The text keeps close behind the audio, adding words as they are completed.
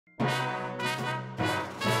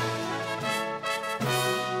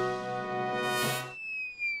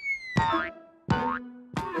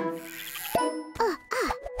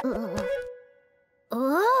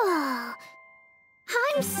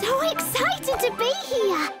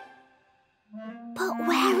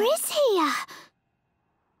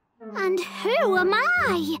am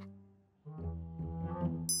I?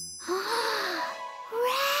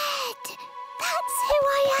 Red! That's who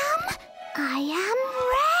I am! I am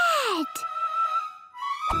red!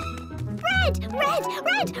 Red! Red!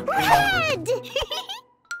 Red! Red!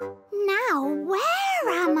 Now, where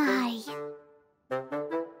am I?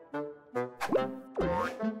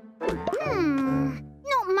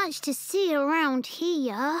 Not much to see around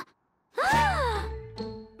here.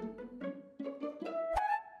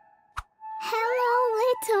 Hello,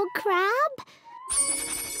 little crab.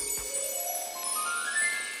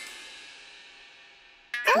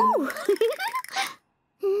 Oh!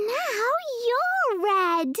 Now you're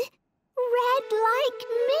red. Red like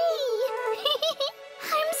me.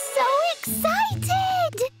 I'm so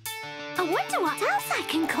excited. I wonder what else I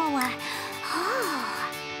can colour.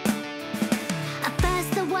 At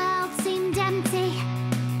first the world seemed empty,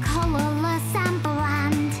 colourless and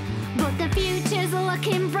bland. But the future's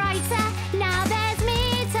looking brighter. Now there's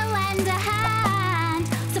me to lend a hand.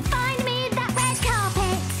 So find me that red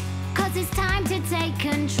carpet, 'cause it's time to take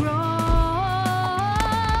control.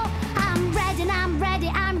 I'm red and I'm ready.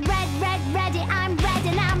 I'm red, red, ready. I'm red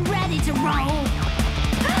and I'm ready to roll.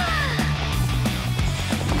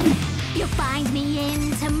 You'll find me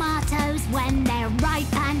in tomatoes when they're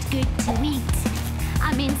ripe and good to eat.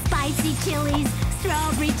 I'm in spicy chilies,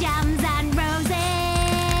 strawberry jams and roses.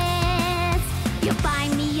 You'll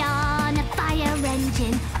find me on a fire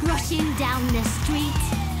engine rushing down the street.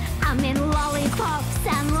 I'm in lollipops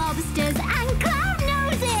and lobsters and clown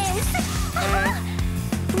noses.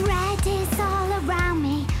 Red is all around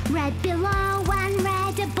me, red below and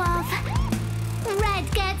red above. Red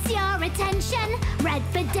gets your attention, red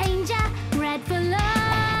for danger, red for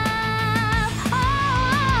love.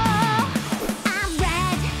 Oh, I'm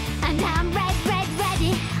red, and I'm red, red,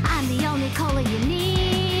 ready. I'm the only colour you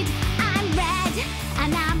need. I'm red,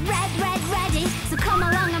 and I'm red, red, ready. So come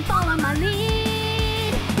along and follow my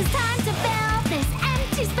lead. It's time to fill this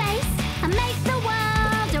empty space and make the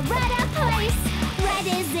world a redder place. Red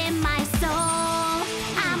is in my soul.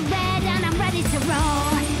 I'm red and I'm ready to roll.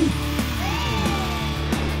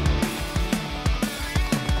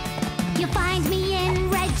 You'll find me in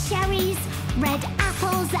red cherries, red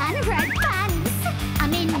apples and red pants.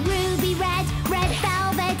 I'm in ruby red, red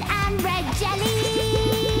velvet and red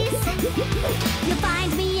jellies. You'll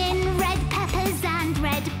find me in red peppers and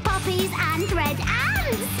red poppies and red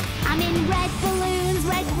ants. I'm in red balloons,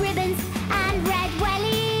 red ribbons and red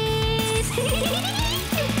wellies.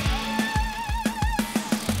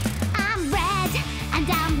 I'm red and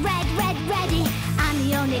I'm red, red, ready. I'm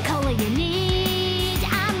the only colour you need.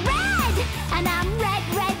 I'm red and I'm red,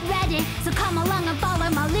 red, ready. So come along and follow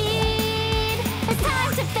my lead. It's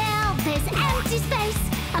time to fill this empty space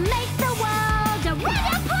and make the world a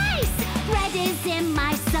redder place. Red is in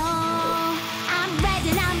my soul. I'm red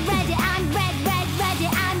and I'm ready. I'm red, red, ready.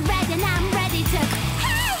 I'm red and I'm ready to...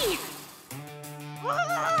 Hey!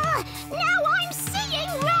 Now I'm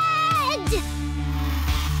seeing red!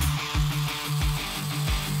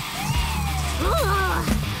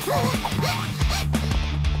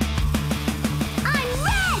 I'm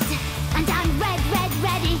red! And I'm red, red,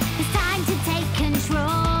 ready. It's time to take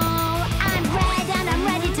control. I'm red and I'm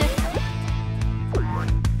ready to...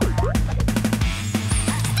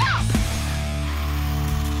 Stop!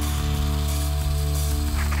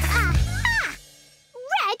 Aha!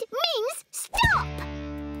 Red means stop!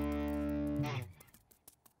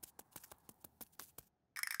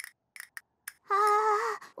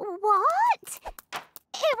 What?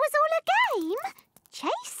 It was all a game?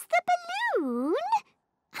 Chase the balloon?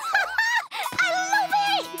 I love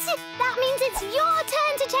it! That means it's your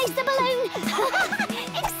turn to chase the balloon!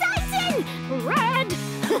 Exciting! Red!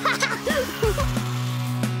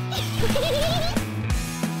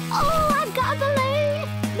 Oh, I've got a balloon!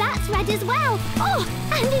 That's red as well! Oh,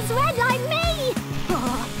 and it's red like me!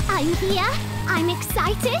 Oh, I'm here, I'm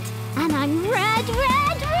excited, and I'm red,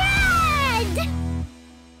 red, red!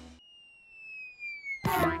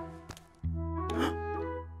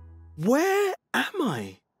 Where am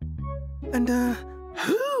I? And,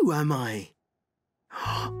 who am I?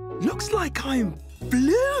 Looks like I'm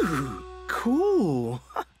blue. Cool.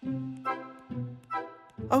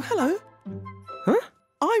 Oh, hello. Huh?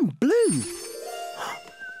 I'm blue.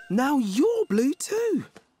 Now you're blue too.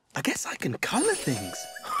 I guess I can colour things.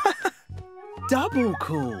 Double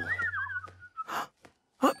cool.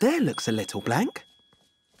 Up there looks a little blank.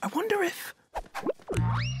 I wonder if...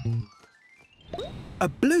 A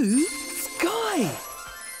blue sky!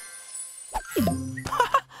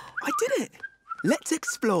 I did it! Let's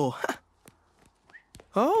explore.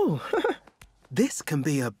 Oh, this can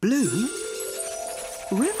be a blue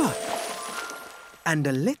river. and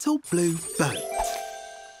a little blue boat.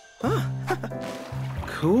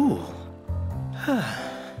 Cool.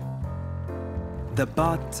 The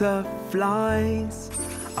butterflies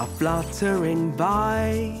are fluttering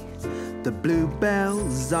by. The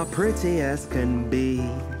bluebells are pretty as can be.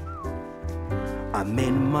 I'm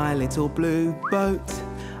in my little blue boat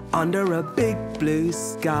under a big blue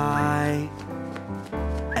sky,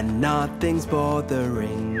 and nothing's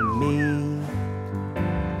bothering me.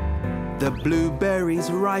 The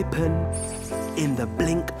blueberries ripen in the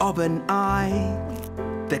blink of an eye.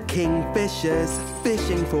 The kingfisher's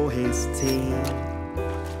fishing for his tea.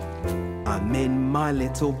 I'm in my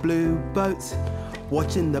little blue boat,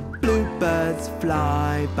 watching the bluebirds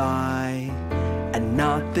fly by, and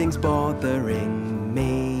nothing's bothering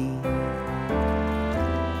me.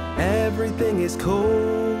 Everything is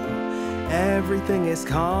cool, everything is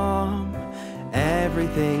calm,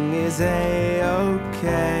 everything is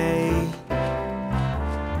a-okay.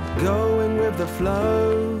 Going with the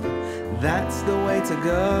flow, that's the way to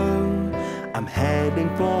go. I'm heading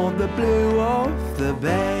for the blue of the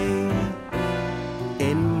bay.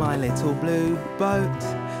 In my little blue boat,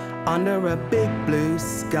 under a big blue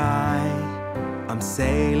sky, I'm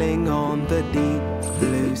sailing on the deep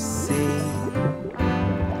blue sea.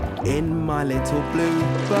 In my little blue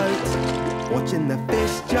boat, watching the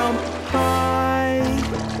fish jump high,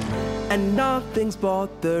 and nothing's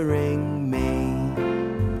bothering me.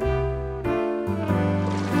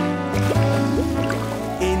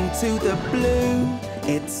 Into the blue,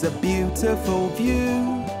 it's a beautiful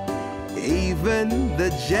view. Even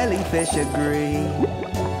the jellyfish agree.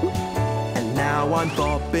 And now I'm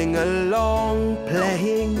bobbing along,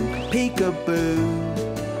 playing peekaboo,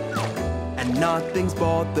 and nothing's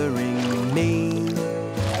bothering me.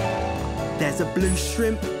 There's a blue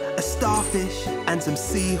shrimp, a starfish, and some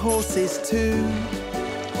seahorses too.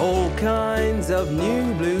 All kinds of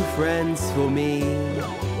new blue friends for me.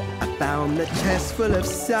 I found a chest full of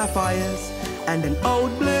sapphires and an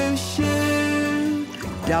old blue shoe,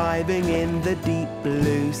 diving in the deep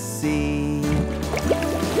blue sea.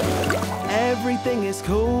 Everything is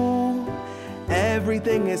cool,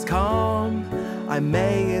 everything is calm. I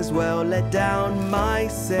may as well let down my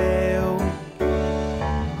sail.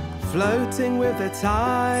 Floating with the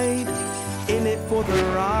tide, in it for the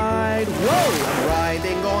ride. Whoa! I'm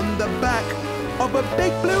riding on the back of a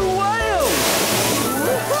big blue whale.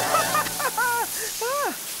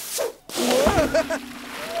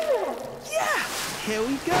 Yeah! Here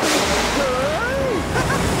we go!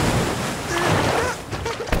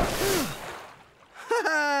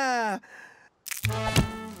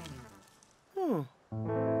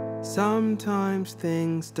 Sometimes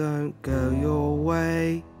things don't go your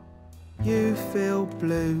way. You feel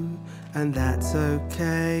blue, and that's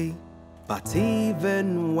okay. But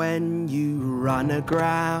even when you run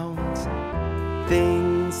aground,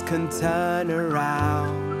 things can turn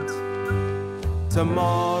around.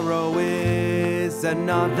 Tomorrow is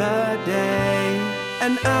another day,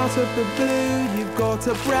 and out of the blue you've got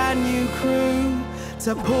a brand new crew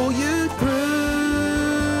to pull you through.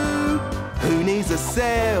 Who needs a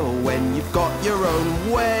sail when you've got your own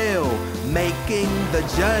whale, making the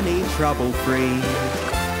journey trouble-free?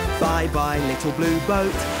 Bye-bye, little blue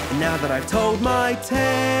boat, now that I've told my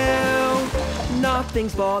tale,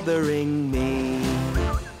 nothing's bothering me.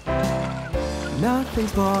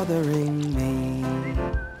 Nothing's bothering me.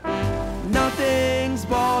 Nothing's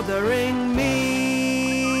bothering me.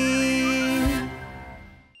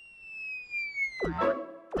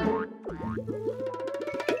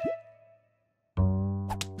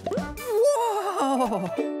 Whoa!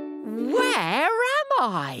 Where am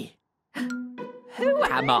I? Who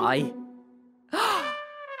am I?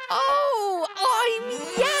 Oh, I'm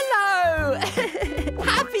yellow!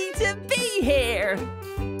 Happy to be here!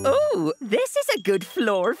 Oh, this is a good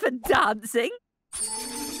floor for dancing.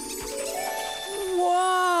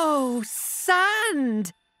 Whoa,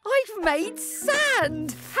 sand! I've made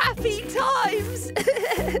sand! Happy times!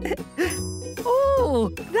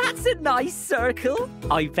 Oh, that's a nice circle.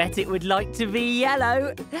 I bet it would like to be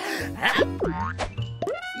yellow.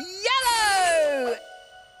 Yellow!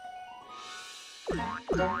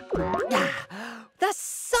 The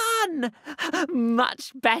sun!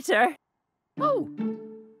 Much better. Oh.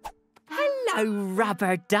 Hello,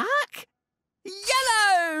 rubber duck.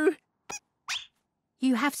 Yellow!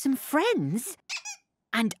 You have some friends?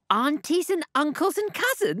 And aunties and uncles and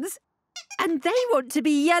cousins? And they want to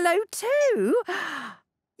be yellow too?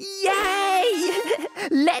 Yay!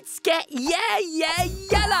 Let's get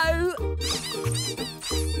yellow!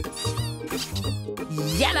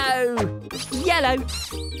 Yellow! Yellow!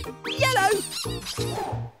 Yellow!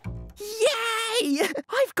 Yay! Hey!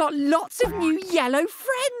 I've got lots of new yellow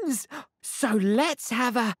friends. So let's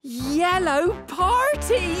have a yellow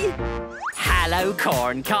party. Hello,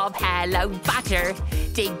 corn cob. Hello, butter.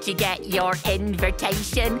 Did you get your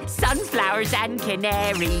invitation? Sunflowers and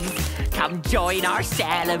canaries. Come join our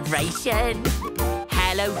celebration.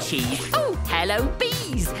 Hello, cheese. Oh, hello,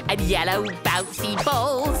 bees. And yellow bouncy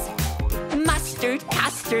balls. Mustard,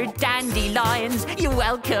 custard, dandelions. You're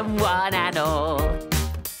welcome, one and all.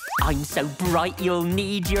 I'm so bright you'll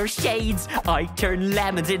need your shades. I turn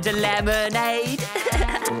lemons into lemonade.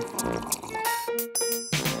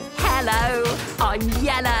 Hello, I'm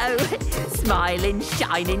yellow. Smiling,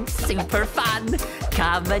 shining, super fun.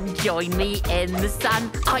 Come and join me in the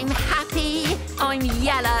sun. I'm happy, I'm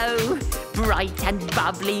yellow. Bright and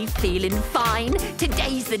bubbly, feeling fine.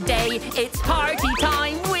 Today's the day, it's party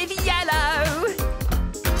time with yellow.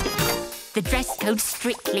 The dress code's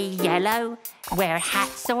strictly yellow. Wear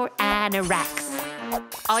hats or anoraks.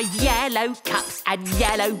 I've yellow cups and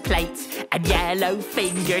yellow plates and yellow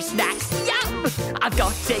finger snacks. Yum! I've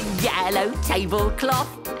got a yellow tablecloth.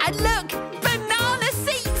 And look, banana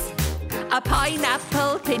seats! A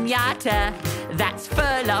pineapple piñata that's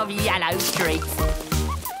full of yellow streaks.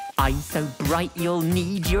 I'm so bright you'll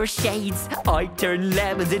need your shades. I turn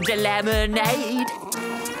lemons into lemonade.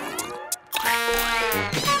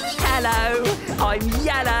 Hello, I'm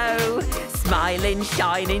yellow. Smiling,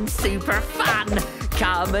 shining, super fun.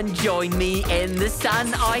 Come and join me in the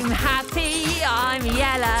sun. I'm happy, I'm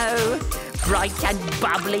yellow. Bright and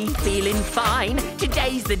bubbly, feeling fine.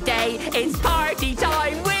 Today's the day, it's party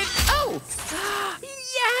time with... Oh!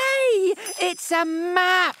 Yay! It's a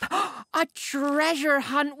map. A treasure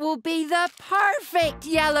hunt will be the perfect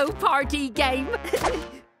yellow party game.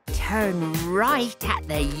 Turn right at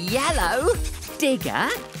the yellow digger.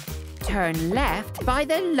 Turn left by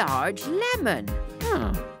the large lemon.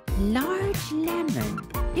 Large lemon.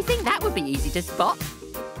 You think that would be easy to spot?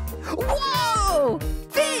 Whoa!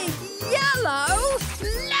 Big yellow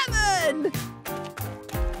lemon!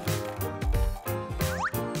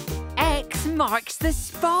 X marks the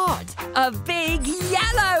spot. A big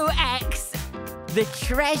yellow X. The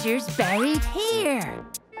treasure's buried here.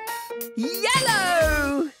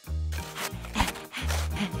 Yellow!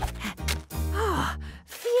 Oh,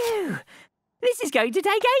 phew. This is going to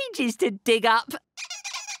take ages to dig up.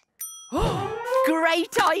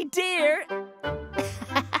 Great idea!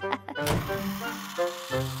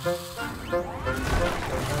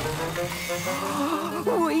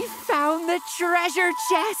 We found the treasure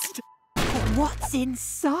chest! What's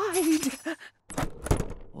inside?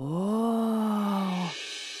 Oh!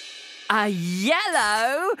 A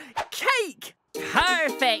yellow cake!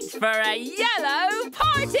 Perfect for a yellow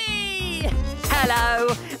party!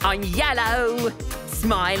 Hello, I'm yellow.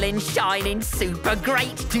 Smiling, shining, super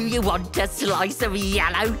great. Do you want a slice of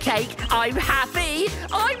yellow cake? I'm happy,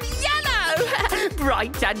 I'm yellow.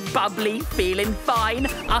 Bright and bubbly, feeling fine.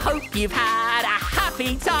 I hope you've had a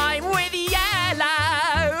happy time with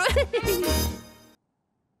yellow.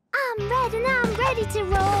 I'm red and I'm ready to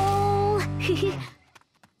roll.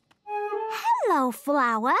 Hello,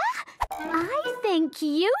 flower. I think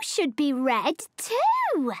you should be red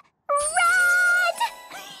too. Red!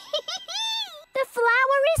 The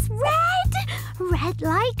flower is red. Red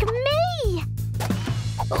like me.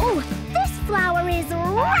 Oh, this flower is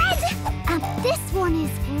red. And this one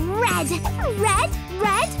is red. Red,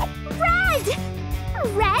 red, red.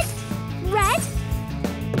 Red, red.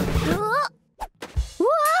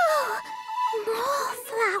 Whoa! More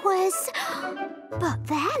flowers. But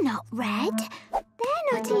they're not red. They're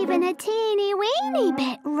not even a teeny weeny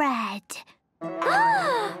bit red.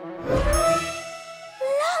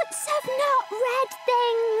 Lots of not red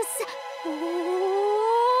things. Oh,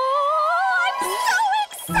 I'm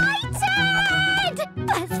so excited!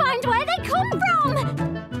 Let's find where they come from.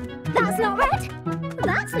 That's not red.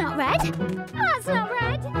 That's not red. That's not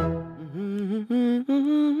red.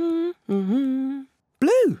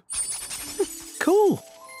 Blue. Cool.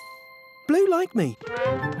 Blue like me.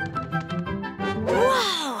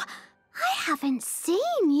 Whoa! I haven't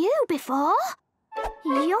seen you before.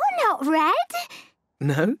 You're not red.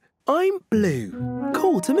 No, I'm blue.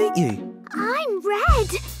 Cool to meet you. I'm red.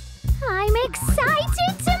 I'm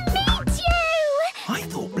excited to meet you. I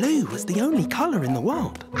thought blue was the only colour in the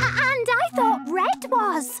world. And I thought red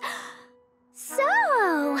was. So,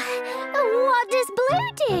 what does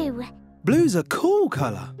blue do? Blue's a cool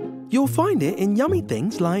colour. You'll find it in yummy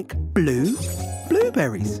things like blue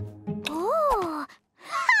blueberries. Oh,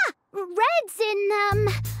 ha! Red's in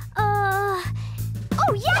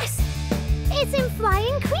oh yes! It's in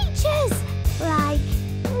flying creatures, like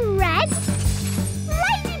red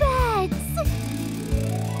ladybirds.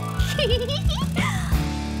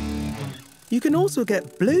 You can also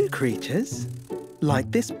get blue creatures,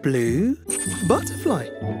 like this blue butterfly.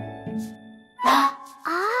 Ah!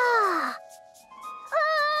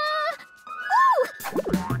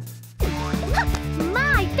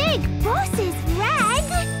 My big bus is red!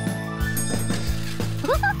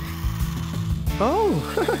 Oh,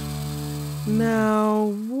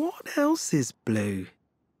 now what else is blue?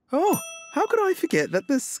 Oh, how could I forget that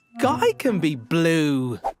the sky can be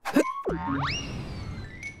blue?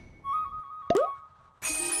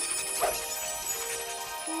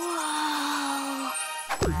 Whoa!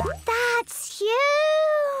 That's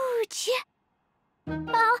huge!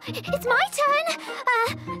 Oh, it's my turn!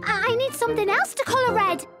 I need something else to colour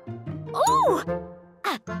red. Ooh!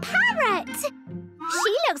 A parrot!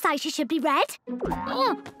 She looks like she should be red.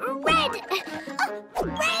 Red!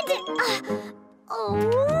 Red! Oh,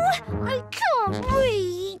 I can't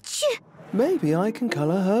reach. Maybe I can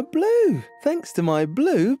colour her blue, thanks to my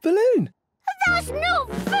blue balloon. That's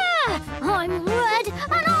not fair! I'm red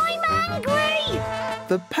and I'm angry!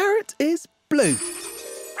 The parrot is blue.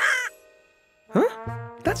 Huh?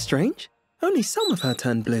 That's strange. Only some of her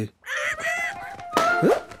turned blue.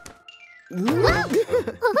 Huh?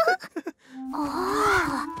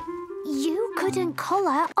 Oh, you couldn't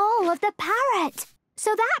colour all of the parrot.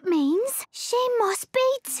 So that means she must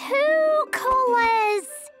be 2 colours.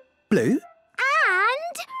 Blue?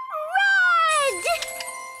 And red!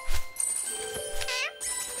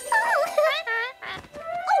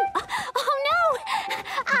 Oh no!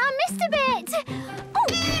 I missed a bit!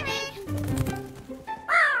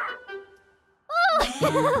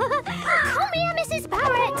 Come here, Mrs.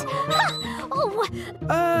 Parrot!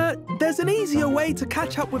 There's an easier way to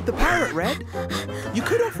catch up with the parrot, Red. You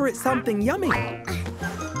could offer it something yummy.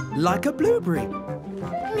 Like a blueberry.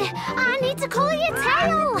 I need to colour your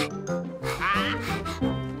tail!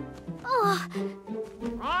 Oh.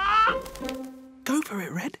 Go for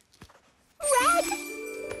it, Red. Red!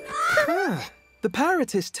 The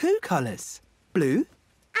parrot is 2 colours. Blue.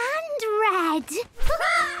 And red.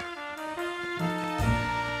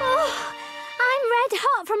 Oh, I'm red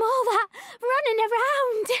hot from all that running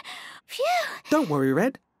around. Phew. Don't worry,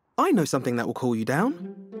 Red. I know something that will cool you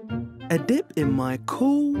down. A dip in my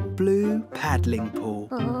cool blue paddling pool.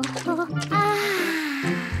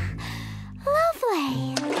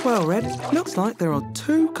 Lovely. Well, Red, looks like there are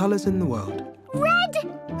 2 colours in the world. Red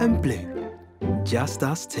and blue. Just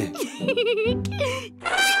us 2.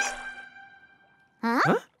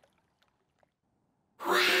 Huh?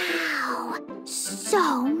 Wow!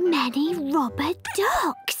 So many rubber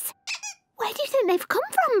ducks. Where do you think they've come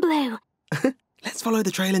from, Blue? Let's follow the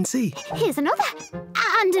trail and see. Here's another.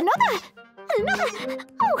 And another. And another.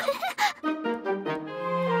 Oh.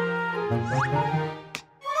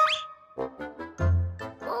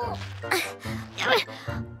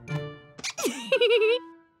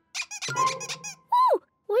 Oh,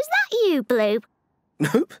 was that you, Blue?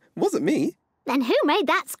 Nope, wasn't me. Then who made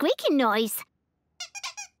that squeaking noise?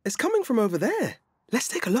 It's coming from over there. Let's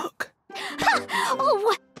take a look.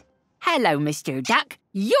 Oh. Hello, Mr. Duck.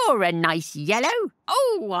 You're a nice yellow.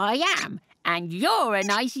 Oh, I am. And you're a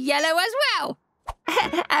nice yellow as well.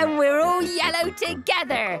 And we're all yellow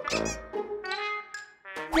together.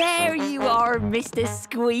 There you are, Mr.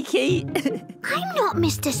 Squeaky. I'm not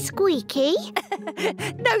Mr. Squeaky.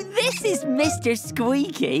 No, this is Mr.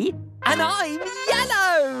 Squeaky. And I'm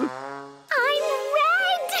yellow. I'm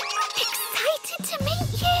red. Excited to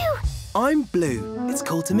meet you. I'm blue. It's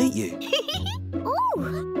cool to meet you.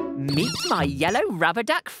 Ooh. Meet my yellow rubber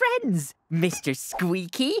duck friends, Mr.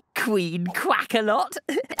 Squeaky, Queen Quack-a-Lot.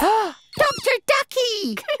 Dr.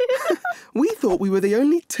 Ducky! We thought we were the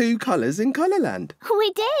only 2 colours in Colourland.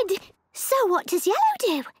 We did. So what does yellow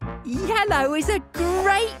do? Yellow is a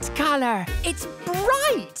great colour. It's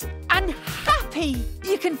bright and happy.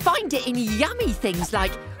 You can find it in yummy things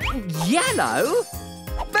like yellow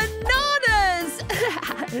bananas.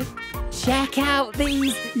 Check out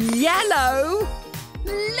these yellow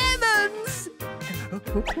lemons.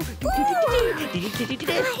 Ooh, I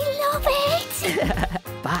love it.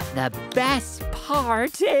 But the best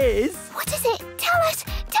part is... What is it? Tell us.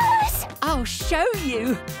 Tell us. I'll show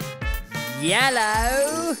you.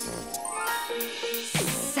 Yellow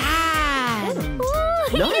sand.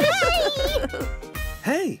 Ooh, Nice. yay!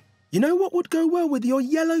 Hey, you know what would go well with your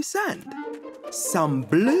yellow sand? Some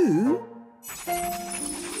blue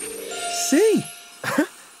sea.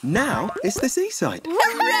 Now it's the seaside.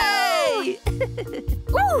 Hooray!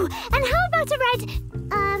 Ooh, and how about a red,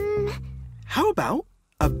 How about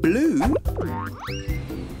a blue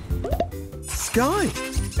sky?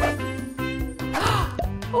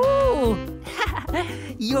 Ooh,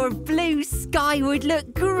 Your blue sky would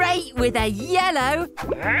look great with a yellow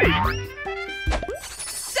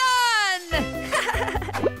sun!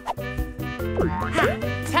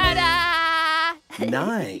 Ta-da!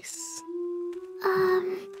 Nice.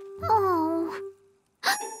 Oh.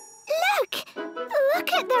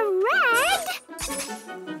 Look at the red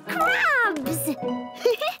crabs.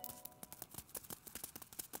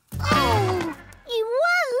 Oh, you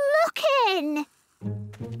weren't looking.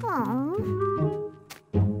 Oh.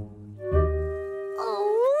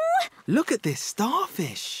 Look at this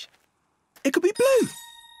starfish. It could be blue.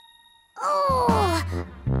 Oh.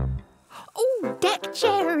 Oh, deck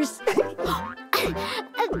chairs!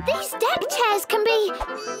 These deck chairs can be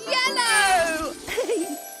Yellow!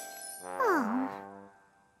 oh.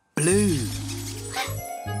 Blue.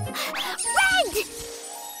 Red!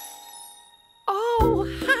 Oh,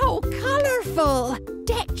 how colourful!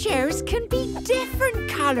 Deck chairs can be different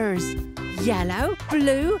colours. Yellow,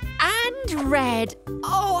 blue and red.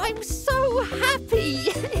 Oh, I'm so happy!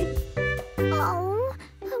 Oh,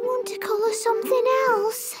 I want to colour something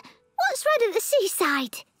else. What's red at the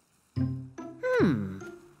seaside?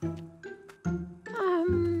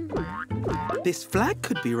 This flag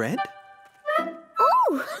could be red.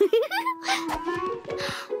 Oh!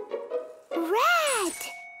 Red!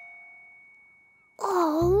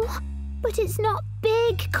 Oh, but it's not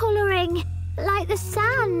big colouring, like the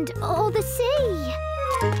sand or the sea.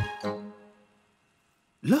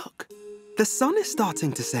 Look, the sun is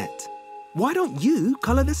starting to set. Why don't you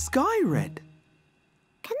colour the sky red?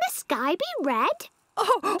 Can the sky be red?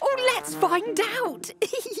 Oh, let's find out!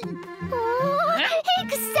 Oh,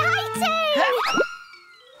 exciting!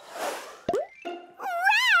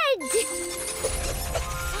 Red!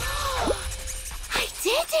 I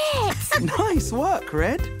did it! Nice work,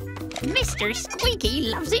 Red. Mr. Squeaky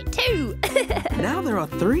loves it too! Now there are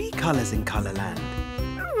 3 colours in Colourland.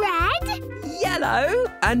 Red! Yellow!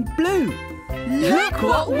 And blue. Look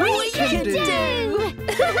what we can do!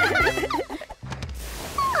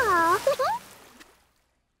 Aw.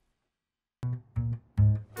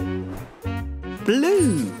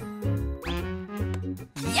 Blue.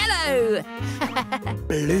 Yellow!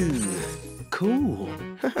 Blue. Cool.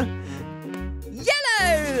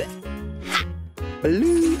 Yellow!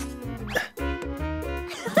 Blue.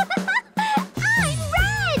 I'm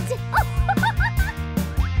red!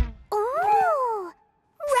 Oh,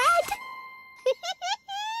 red!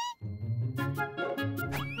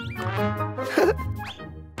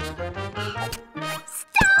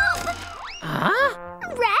 Stop! Huh?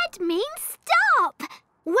 Red means stop.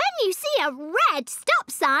 When you see a red stop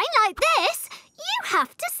sign like this, you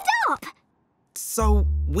have to stop. So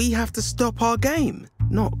we have to stop our game?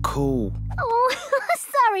 Not cool. Oh,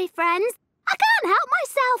 sorry, friends. I can't help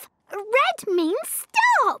myself. Red means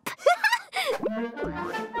stop.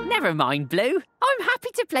 Never mind, Blue. I'm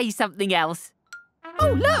happy to play something else.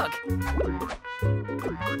 Oh, look!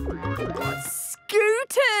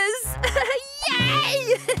 Scooters!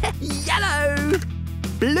 Yay! Yellow!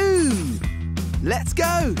 Blue. Let's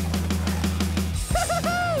go.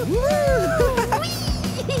 Red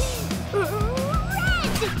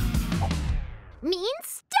means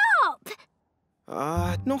stop.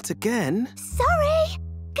 Not again. Sorry,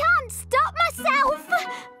 can't stop myself.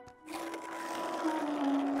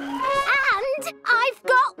 And I've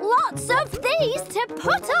got lots of these to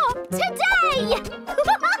put up today.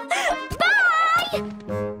 Bye.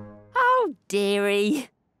 Oh, dearie.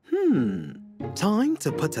 Time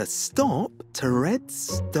to put a stop to Red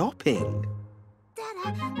stopping.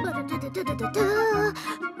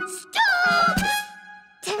 Stop!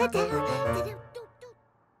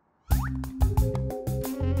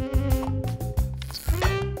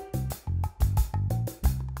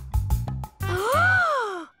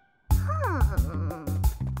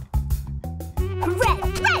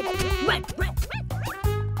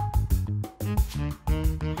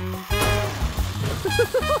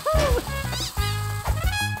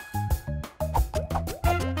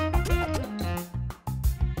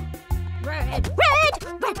 Red. Red.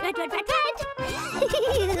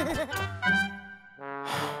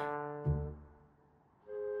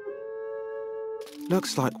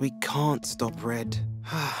 Looks like we can't stop Red.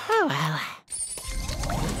 Oh, well.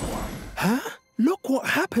 Huh? Look what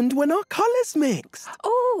happened when our colours mixed.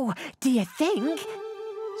 Oh, do you think?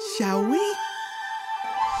 Shall we?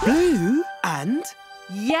 Blue and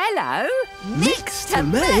Yellow mixed to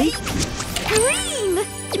make green!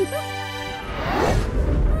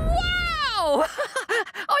 Wow!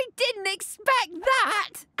 I didn't expect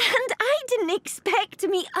that! And I didn't expect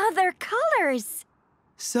me other colours.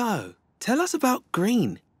 So, tell us about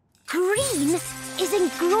green. Green is in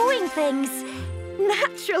growing things.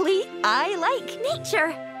 Naturally, I like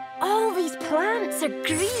nature. All these plants are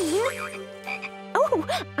green. Oh,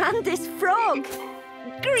 and this frog.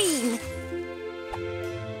 Green.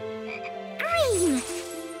 Green.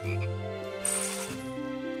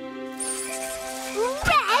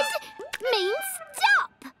 Red means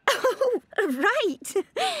stop. Oh, right.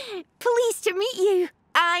 Pleased to meet you.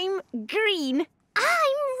 I'm green.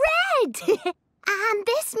 I'm red. And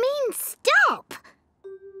this means stop.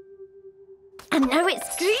 And now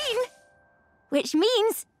it's green, which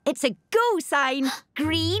means it's a go sign.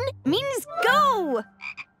 Green means go.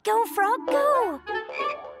 Go, frog, go.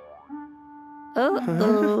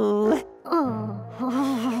 Uh-oh.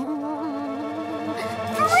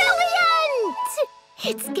 Brilliant!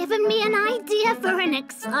 It's given me an idea for an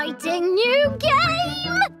exciting new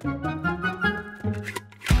game.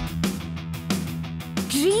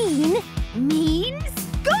 Green means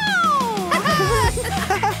go!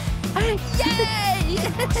 Yay!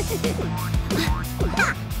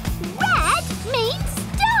 Red means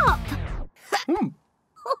stop.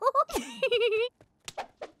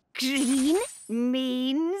 Green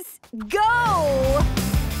means go!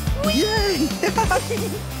 Yay!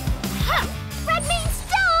 Red means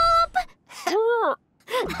stop.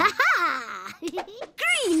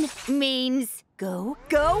 Green means go,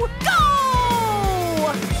 go, go!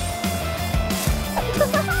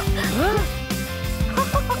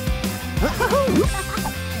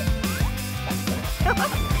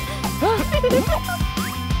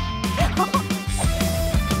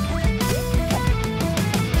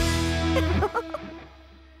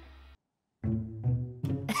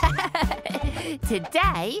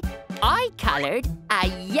 Today, I coloured a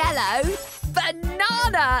yellow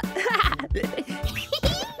banana.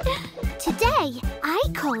 Today, I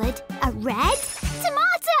coloured a red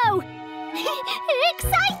tomato.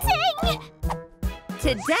 Exciting!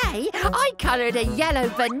 Today, I coloured a yellow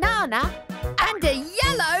banana and a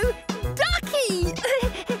yellow ducky.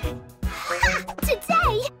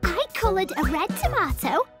 Today, I coloured a red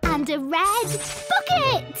tomato and a red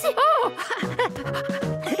bucket. Oh.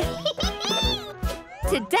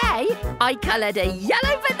 Today, I coloured a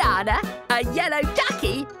yellow banana, a yellow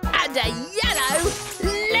ducky, and a yellow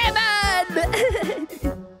lemon.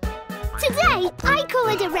 Today, I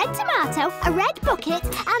coloured a red tomato, a red bucket,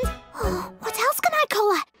 and... Oh, what else can I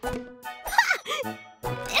colour?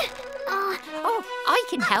 Oh, I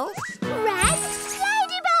can help. Red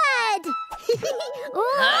ladybird!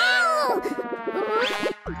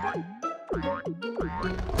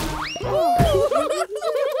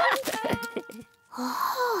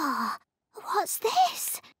 Oh, what's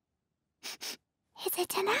this? Is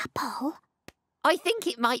it an apple? I think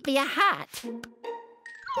it might be a hat.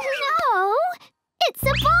 No, it's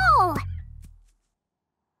a ball.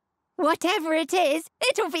 Whatever it is,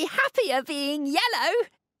 it'll be happier being yellow.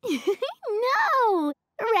 No,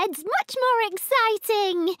 red's much more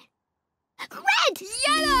exciting. Red!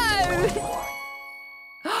 Yellow!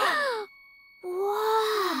 Wow.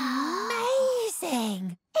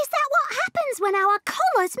 Amazing! Is that what happens when our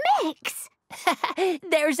colours mix?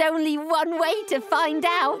 There's only one way to find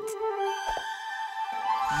out.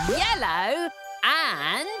 Yellow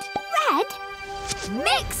and Red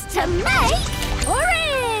mix to make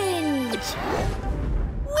orange!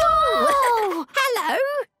 Whoa! Hello!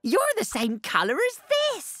 You're the same colour as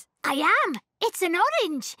this. I am. It's an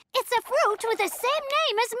orange. It's a fruit with the same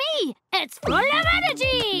name as me. It's full of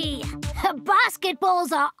energy.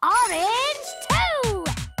 Basketballs are orange too.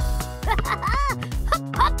 Hop,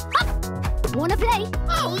 hop, hop. Wanna play?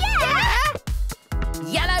 Oh, yeah!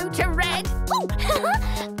 Yellow to red.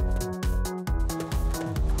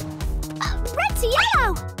 Red to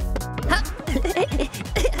yellow.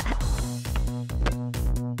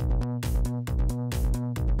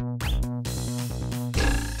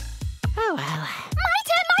 Oh, well. My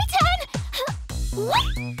turn, my turn.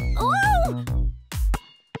 Oh.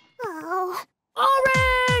 Oh.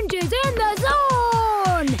 Orange is in the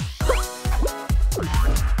zone.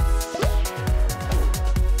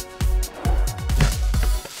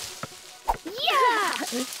 Yeah.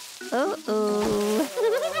 Uh-oh.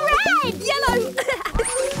 Red. Yellow.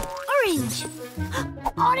 Orange.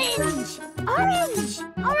 Orange. Orange.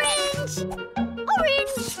 Orange.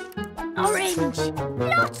 Orange. Orange.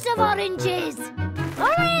 Lots of oranges.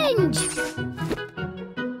 Orange.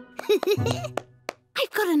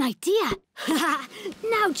 I've got an idea.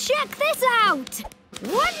 Now check this out.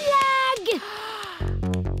 One leg.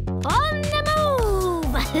 On the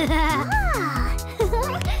move.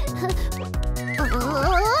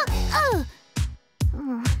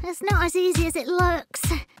 It's not as easy as it looks.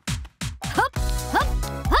 Hop, hop,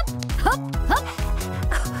 hop, hop, hop.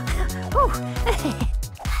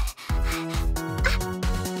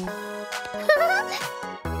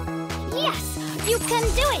 Yes, you can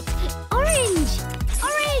do it! Orange!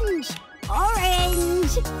 Orange!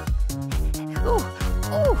 Orange!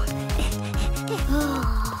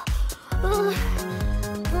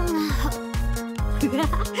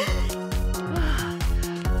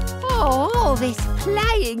 Oh, this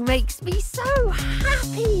playing makes me so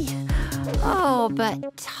happy. Oh,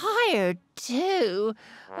 but tired too.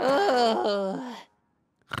 Ugh.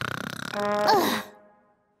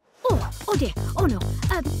 Oh dear, oh no.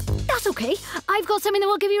 That's okay. I've got something that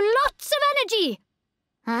will give you lots of energy.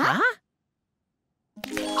 Huh?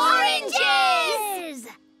 Oranges!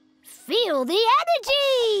 Feel the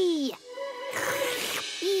energy!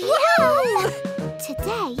 Whoa!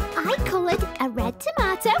 Today I coloured a red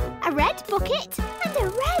tomato, a red bucket and a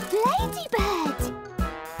red ladybird.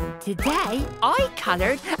 Today, I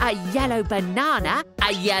coloured a yellow banana,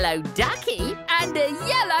 a yellow ducky, and a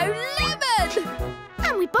yellow lemon!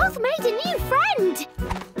 And we both made a new friend!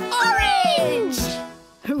 Orange!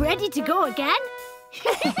 Ready to go again?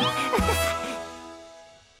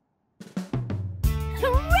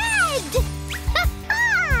 Red!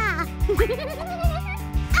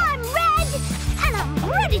 I'm red, and I'm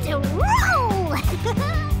ready to roll!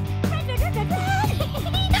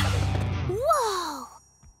 Whoa!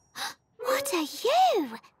 What are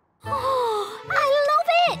you? Oh, I love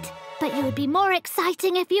it! But you would be more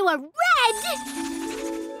exciting if you were red!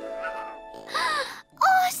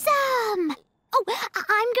 Awesome! Oh,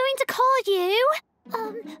 I'm going to call you...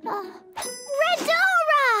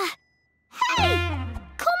 Redora! Hey!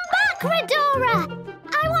 Come back, Redora!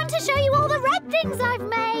 I want to show you all the red things I've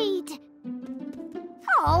made!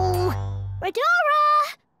 Oh!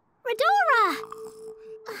 Redora! Redora!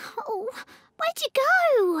 Oh, where'd you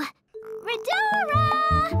go? Redora!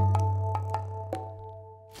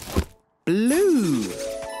 Blue.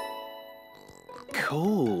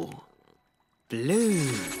 Cool.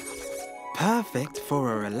 Blue. Perfect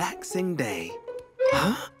for a relaxing day.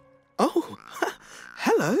 Huh? Oh,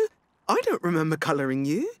 hello. I don't remember colouring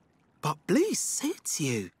you, but blue suits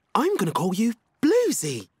you. I'm going to call you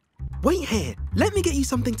Bluesy. Wait here. Let me get you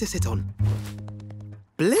something to sit on.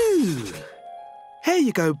 Blue. Here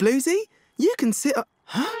you go, Bluesy. You can sit up...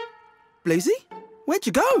 Huh? Bluesy? Where'd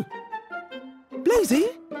you go?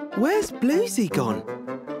 Bluesy? Where's Bluesy gone?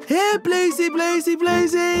 Here, Bluesy, Bluesy,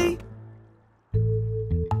 Bluesy!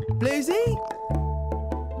 Bluesy?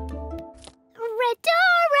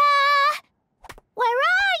 Redora! Where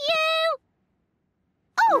are you?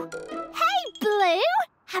 Oh, hey, Blue!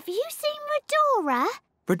 Have you seen Redora?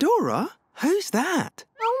 Redora? Who's that?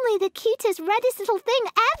 Only the cutest, reddest little thing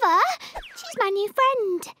ever. She's my new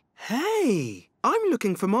friend. Hey, I'm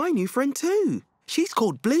looking for my new friend too. She's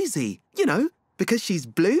called Bluesy, you know, because she's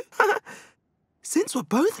blue. Since we're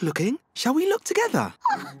both looking, shall we look together?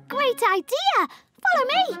 Oh, great idea! Follow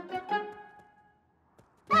me.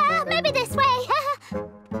 Maybe this way.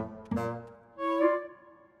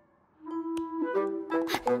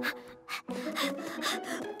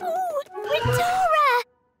 Oh, Redora!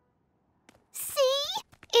 See?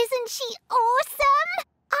 Isn't she awesome?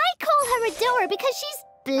 I call her Redora because she's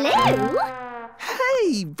blue.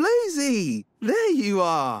 Hey, Bluesy! There you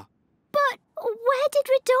are. But where did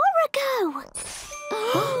Redora go?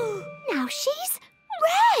 Now she's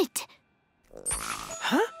red.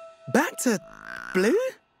 Huh? Back to blue?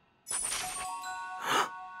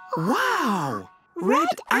 Wow!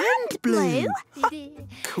 Red and blue.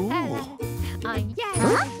 Cool. I'm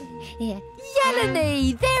yellow. Yellow,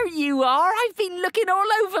 there you are. I've been looking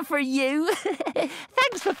all over for you.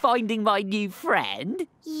 Thanks for finding my new friend.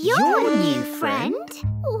 Your new friend?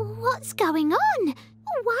 What's going on?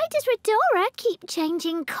 Why does Redora keep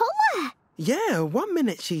changing colour? Yeah, 1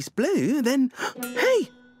 minute she's blue, then... Hey!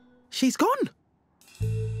 She's gone.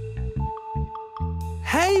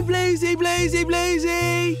 Hey, Bluesy, Bluesy,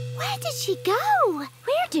 Bluesy! Where did she go?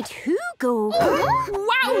 Where did who go?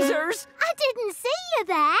 Wowzers! I didn't see you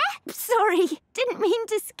there. Sorry, didn't mean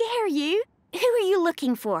to scare you. Who are you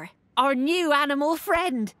looking for? Our new animal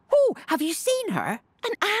friend. Oh, have you seen her?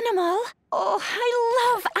 An animal? Oh,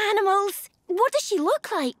 I love animals. What does she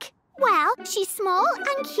look like? Well, she's small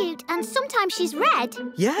and cute, and sometimes she's red.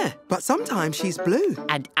 Yeah, but sometimes she's blue.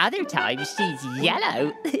 And other times she's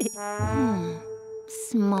yellow.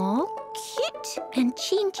 Small, cute, and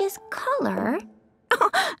changes colour. Oh,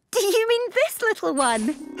 do you mean this little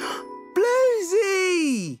one?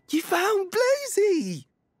 Bluesy! You found Bluesy!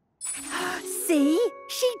 See?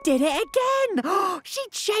 She did it again. She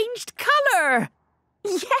changed colour.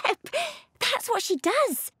 Yep, that's what she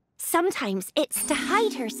does. Sometimes it's to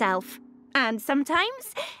hide herself. And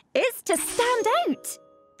sometimes it's to stand out.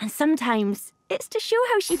 And sometimes it's to show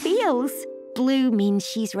how she feels. Blue means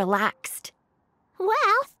she's relaxed.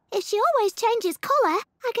 Well, if she always changes colour,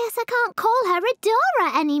 I guess I can't call her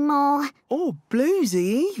Redora anymore. Or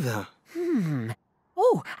Bluesy either.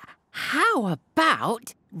 Oh, how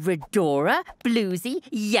about Redora, Bluesy,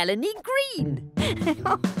 Yellowny Green?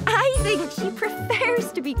 I think she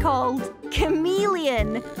prefers to be called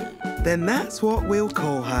Chameleon. Then that's what we'll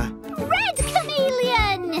call her. Red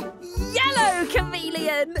Chameleon! Yellow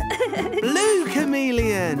Chameleon! Blue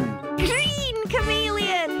Chameleon! Green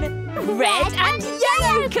Chameleon! Red and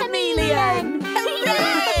Yellow Chameleon!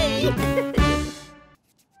 Hooray!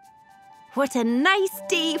 What a nice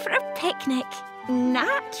day for a picnic.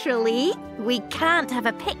 Naturally, we can't have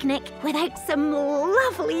a picnic without some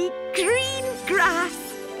lovely green grass.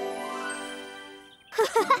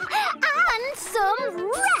 And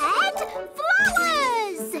some red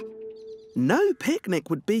flowers! No picnic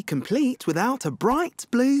would be complete without a bright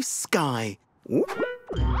blue sky. Ooh.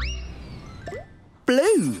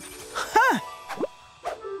 Blue! Ha!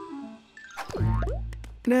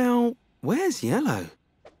 Now, where's Yellow?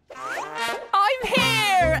 I'm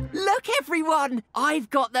here! Look, everyone! I've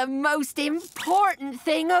got the most important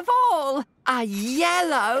thing of all! A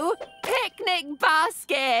yellow picnic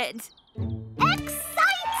basket! Exciting!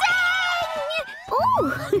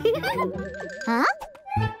 Ooh! Huh?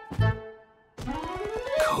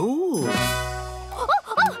 Cool.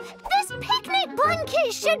 Oh, this picnic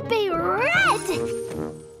blanket should be red!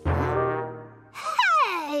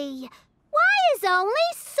 Hey! Why is only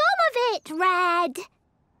some of it red?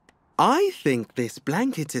 I think this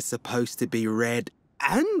blanket is supposed to be red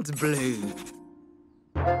and blue.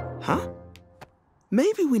 Huh?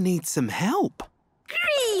 Maybe we need some help.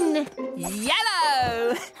 Green!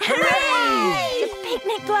 Yellow! Hooray! The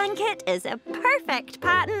picnic blanket is a perfect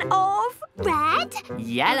pattern of Red?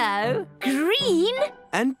 Yellow! green.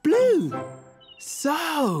 And blue.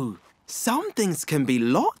 So, some things can be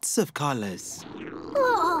lots of colours.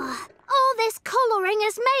 Oh, all this colouring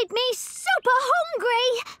has made me super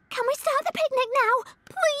hungry. Can we start the picnic now,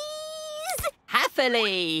 please?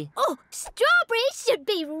 Happily! Oh, strawberries should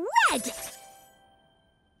be red.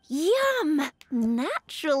 Yum!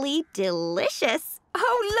 Naturally delicious.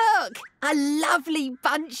 Oh, look! A lovely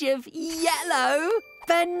bunch of yellow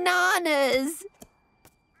bananas!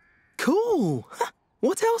 Cool.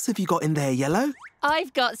 What else have you got in there, Yellow?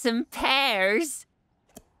 I've got some pears.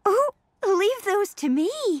 Oh, leave those to me.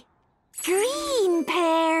 Green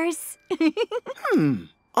pears.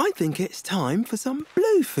 I think it's time for some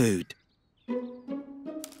blue food.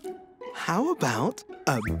 How about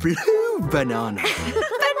a blue banana?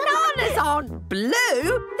 Bananas aren't blue,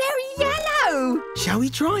 they're yellow! Shall we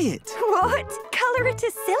try it? What? Colour it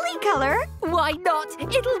a silly colour? Why not?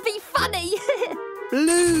 It'll be funny!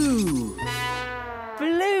 Blue!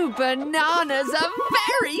 Blue bananas are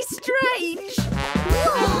very strange!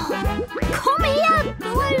 Whoa! Come here,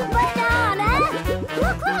 blue banana!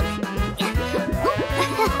 Look,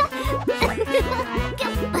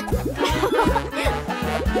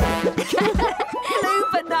 Blue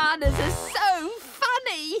bananas are so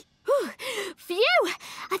funny! Phew!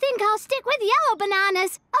 I think I'll stick with yellow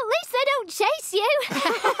bananas. At least they don't chase you.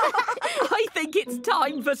 I think it's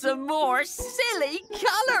time for some more silly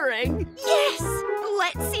colouring. Yes!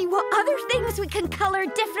 Let's see what other things we can colour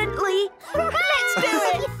differently. Let's do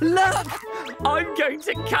it! Look! I'm going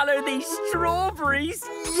to colour these strawberries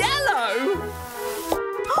yellow!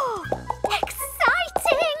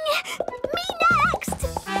 Exciting! Me next!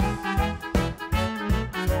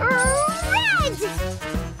 Red!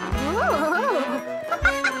 Ooh.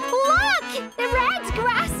 Look! The red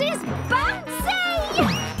grass is bouncy!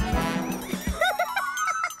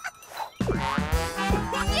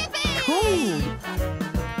 Yippee! Cool!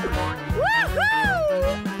 Woohoo!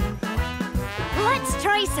 Let's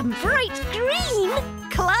try some bright green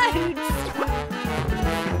clouds.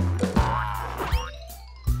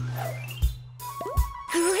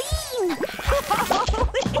 Green!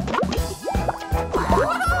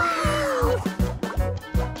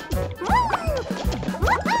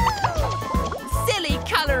 Silly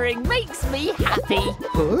colouring makes me happy.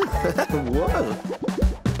 Whoa!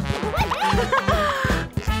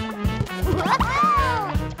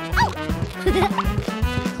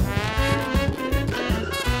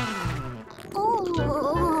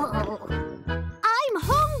 I'm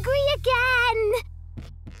hungry again!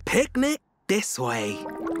 Picnic this way.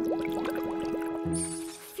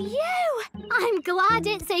 Phew! I'm glad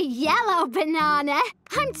it's a yellow banana.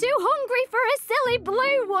 I'm too hungry for a silly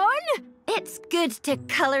blue one. It's good to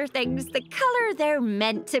colour things the colour they're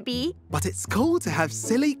meant to be. But it's cool to have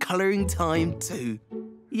silly colouring time too.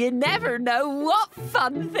 You never know what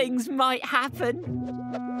fun things might happen.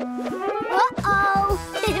 Uh-oh!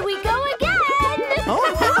 Here we go again!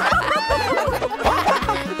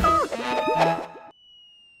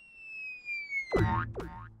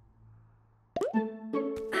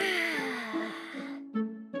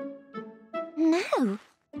 Now,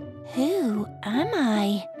 who am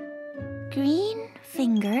I? Green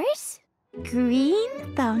fingers?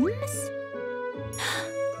 Green thumbs?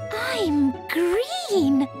 I'm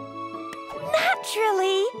green!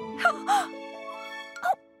 Naturally! Oh,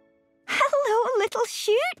 hello, little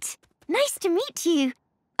shoot! Nice to meet you.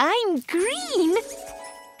 I'm green!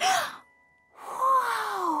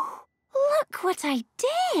 Whoa! Look what I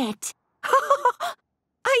did!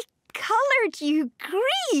 I coloured you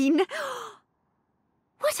green!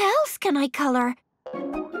 What else can I colour?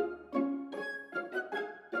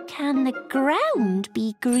 Can the ground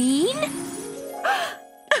be green?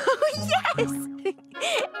 Oh, yes!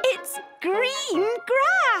 It's green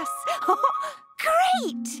grass!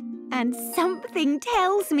 Great! And something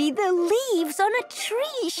tells me the leaves on a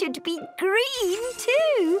tree should be green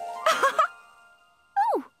too.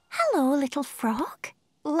 Oh, hello, little frog.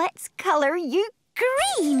 Let's colour you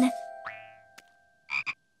green.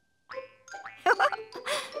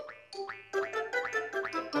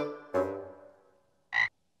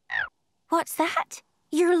 What's that?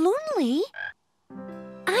 You're lonely?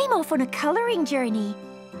 I'm off on a colouring journey.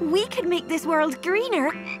 We could make this world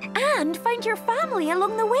greener and find your family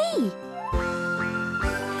along the way.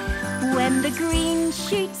 When the green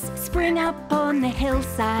shoots spring up on the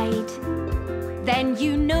hillside, then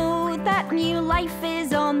you know that new life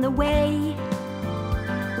is on the way.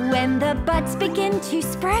 When the buds begin to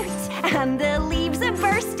sprout and the leaves are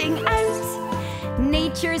bursting out,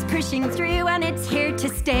 nature's pushing through and it's here to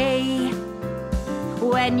stay.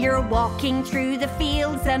 When you're walking through the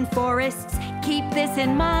fields and forests, keep this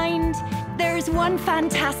in mind. There's one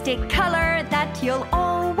fantastic colour that you'll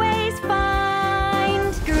always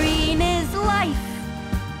find. Green is life.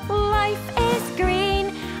 Life is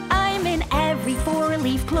green. I'm in every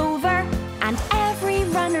four-leaf clover and every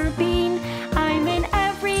runner bean. I'm in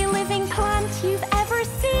every living plant you've ever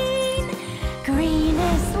seen. Green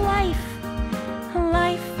is life.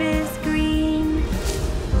 Life is green.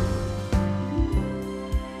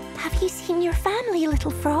 Have you seen your family,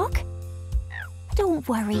 little frog? Don't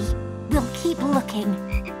worry, we'll keep looking.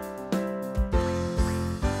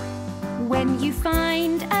 When you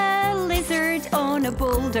find a lizard on a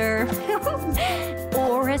boulder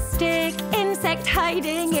or a stick insect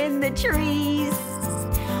hiding in the trees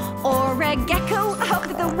or a gecko up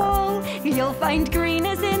the wall, you'll find green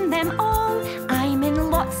is in them all. I'm in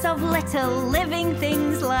lots of little living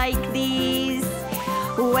things like these.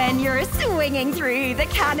 When you're swinging through the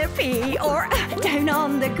canopy or down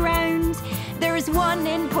on the ground, there's one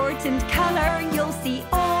important colour you'll see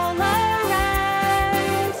all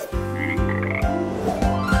around.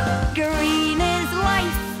 Green is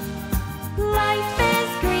life. Life is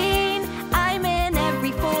green. I'm in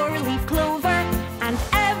every four-leaf clover and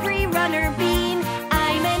every runner bean.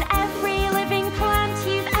 I'm in every living plant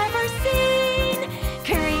you've ever seen.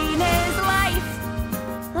 Green is life.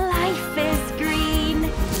 Life is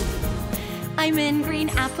green. I'm in green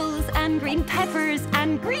apples and green peppers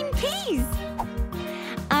and green peas.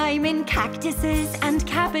 I'm in cactuses and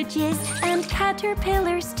cabbages and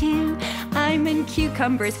caterpillars too. I'm in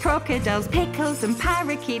cucumbers, crocodiles, pickles and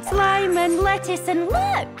parakeets, lime and lettuce, and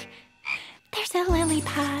look! There's a lily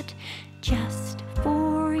pad just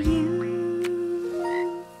for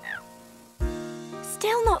you.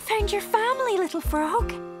 Still not found your family, little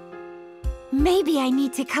frog? Maybe I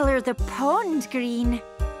need to colour the pond green.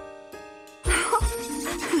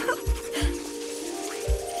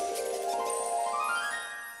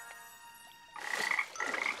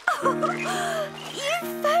 You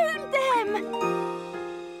found them!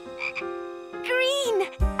 Green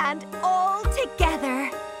and all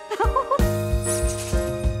together.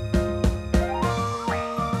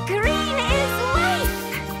 Green is life.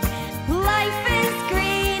 Life is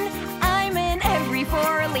green. I'm in every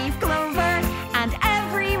four-leaf clover and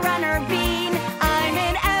every runner bean. I'm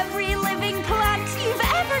in every living plant you've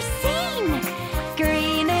ever seen.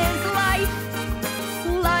 Green is life.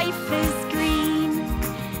 Life is green.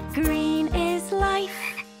 Green is life.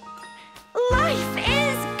 Life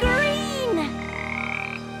is green.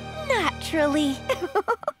 Naturally.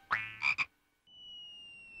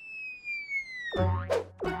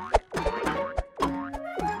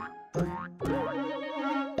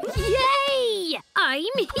 Yay!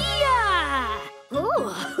 I'm here!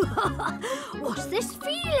 Oh,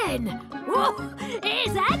 then. Oh,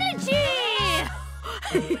 it's energy!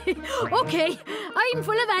 Okay, I'm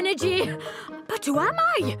full of energy. But who am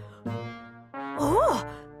I? Oh!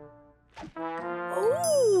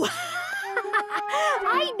 Oh!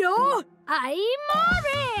 I know! I'm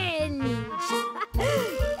orange!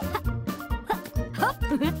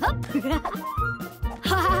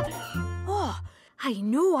 Oh, I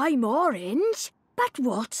know I'm orange, but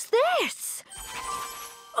what's this?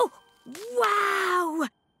 Oh, wow!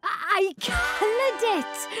 I coloured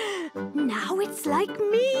it! Now it's like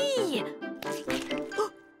me!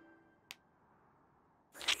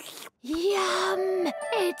 Yum!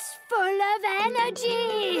 It's full of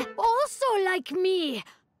energy! Also like me!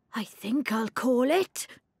 I think I'll call it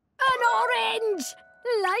an orange!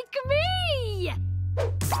 Like me!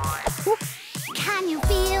 Can you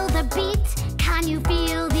feel the beat? Can you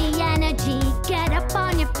feel the energy? Get up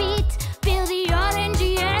on your feet, feel the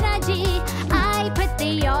orangey energy. I put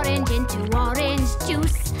the orange into orange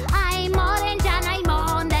juice. I'm orange and I'm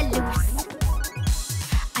on the loose.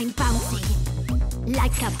 I'm bouncy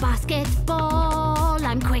like a basketball.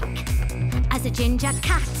 I'm quick as a ginger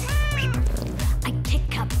cat. I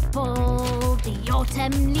kick up all the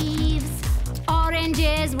autumn leaves. Orange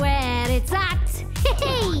is where it's at.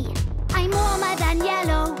 Hey! I'm warmer than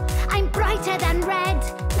yellow, I'm brighter than red.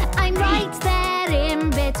 I'm right there in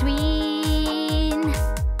between.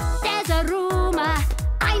 There's a rumour,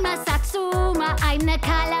 I'm a satsuma. I'm the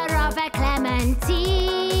colour of a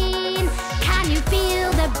clementine. Can you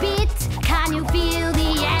feel the beat? Can you feel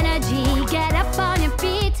the energy? Get up on your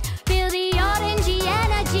feet, feel the orangey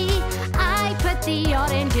energy. I put the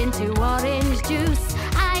orange into orange juice.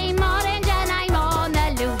 I'm orange and I'm on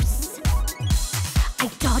the loose. I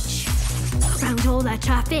dodge round all the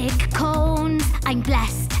traffic cones. I'm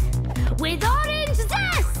blessed with orange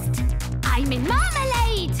zest. I'm in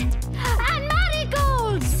marmalade and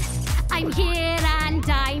marigolds. I'm here and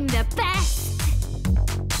I'm the best.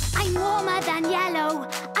 I'm warmer than yellow,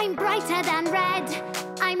 I'm brighter than red.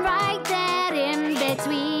 I'm right there in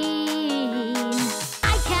between.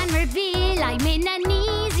 I can reveal I'm in an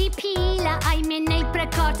easy peeler. I'm in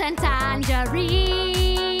apricot and tangerines.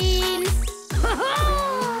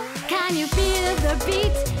 Can you feel the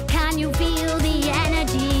beat? Can you feel the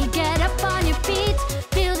energy? Get up on your feet,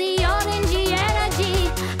 feel the orangey energy.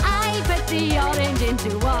 I put the orange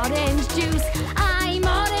into orange juice. I'm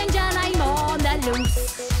orange and I'm on the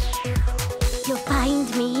loose. You'll find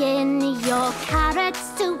me in your carrot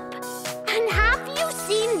soup. And have you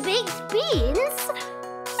seen baked beans?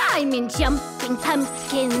 I'm in jumping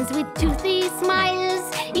pumpkins with toothy smiles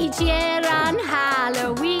each year on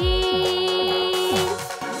Halloween.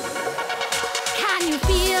 Can you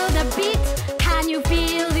feel the beat? Can you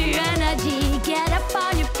feel the energy? Get up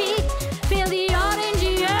on your feet, feel the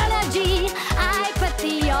orangey energy. I put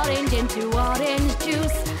the orange into orange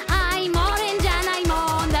juice. I'm orange and I'm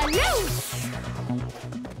on the loose.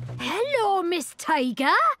 Hello, Miss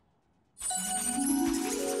Tiger.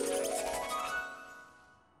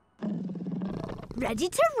 Ready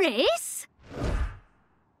to race?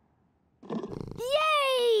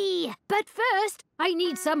 Yay! But first, I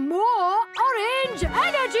need some more orange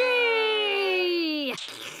energy!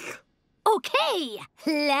 Okay,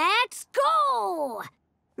 let's go!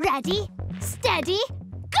 Ready, steady,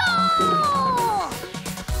 go!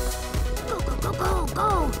 Go, go, go, go,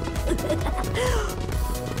 go!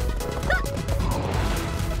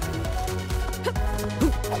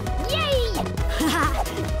 Yay!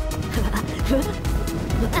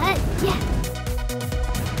 Yeah.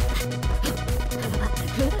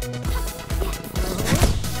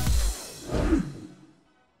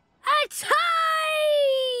 A tie!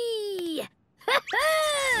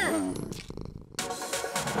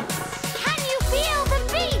 Can you feel the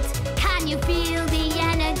beat? Can you feel the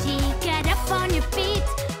energy? Get up on your feet,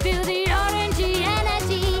 feel the orangey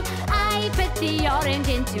energy. I put the orange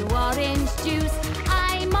into orange juice.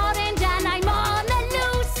 I'm orange and I'm on the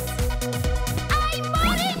loose. I'm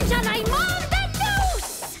orange and I'm on the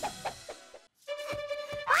loose.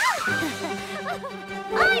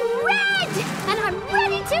 I'm red and I'm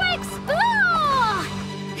ready to explore.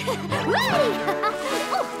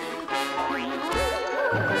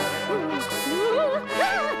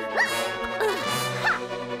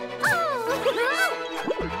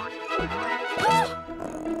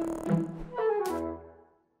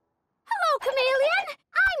 Hello, Chameleon.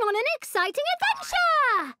 I'm on an exciting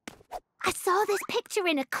adventure. I saw this picture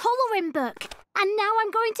in a colouring book, and now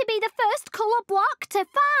I'm going to be the first colour block to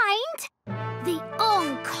find the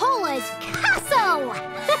uncoloured castle.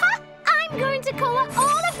 I'm going to colour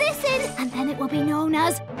all of this in, and then it will be known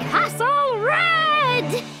as Castle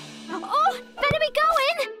Red. Oh, better be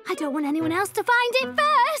going. I don't want anyone else to find it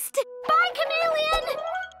first. Bye, Chameleon.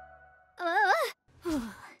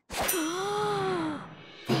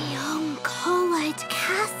 The uncoloured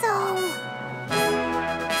castle.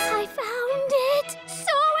 I found it.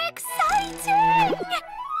 So exciting.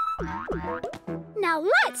 Now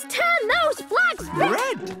let's turn those flags red.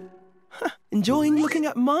 Red? Enjoying looking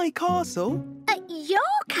at my castle? Your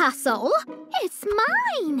castle? It's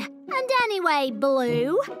mine. And anyway,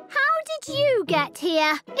 Blue, how did you get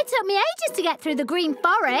here? It took me ages to get through the green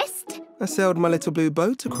forest. I sailed my little blue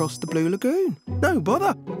boat across the blue lagoon. No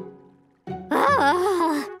bother.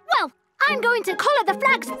 Well, I'm going to colour the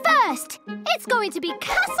flags first. It's going to be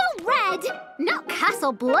Castle Red, not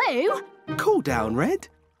Castle Blue. Cool down, Red.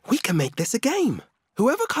 We can make this a game.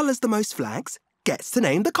 Whoever colours the most flags gets to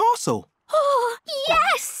name the castle. Oh,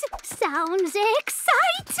 yes! Sounds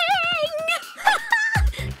exciting!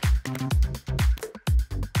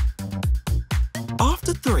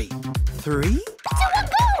 After 3. 3? 2 and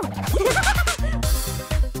go!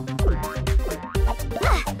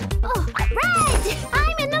 Oh, Red!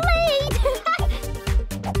 I'm in the lead!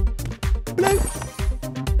 Blue.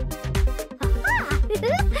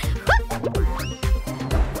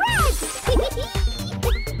 Red!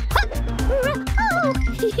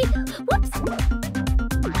 Whoops!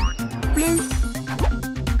 Blue.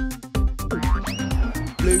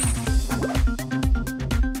 Blue.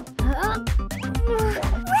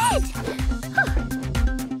 Red!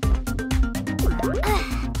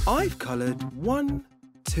 I've coloured 1,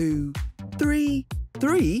 2, 3.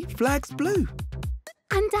 3 flags blue.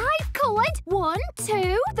 And I've coloured 1,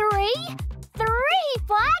 2, 3. 3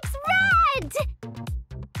 flags red!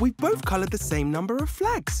 We've both coloured the same number of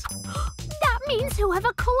flags. That means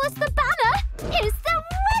whoever colours the banner is the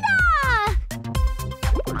winner!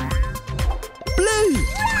 Blue!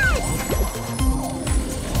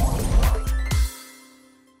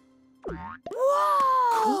 Whoa!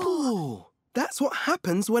 Cool. That's what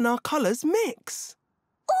happens when our colours mix.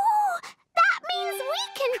 Ooh, that means we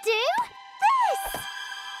can do this!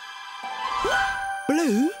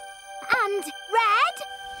 Blue And red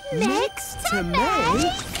mixed to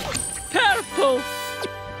make Purple!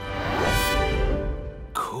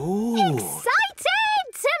 Cool.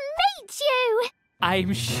 excited to meet you!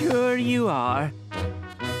 I'm sure you are.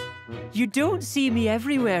 You don't see me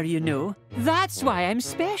everywhere, you know. That's why I'm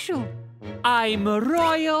special. I'm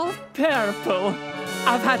Royal Purple.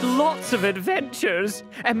 I've had lots of adventures.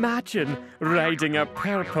 Imagine riding a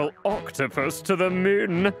purple octopus to the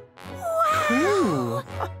moon. Cool.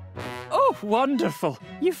 Oh, wonderful.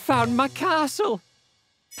 You found my castle.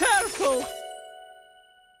 Purple!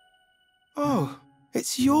 Oh,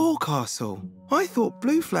 it's your castle. I thought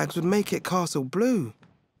blue flags would make it Castle Blue.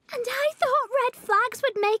 And I thought red flags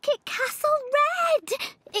would make it Castle Red,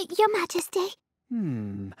 Your Majesty.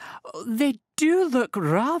 They do look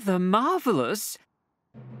rather marvellous.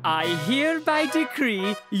 I hereby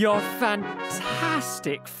decree your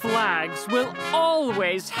fantastic flags will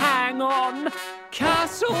always hang on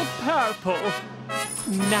Castle Purple.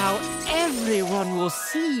 Now everyone will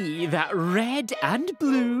see that red and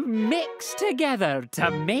blue mix together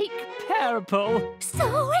to make purple.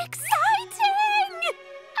 So exciting!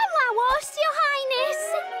 Allow us, Your Highness.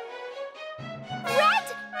 Red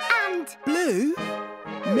and Blue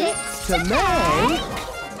mixed to make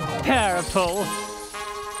Purple.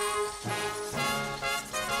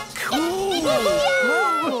 cool.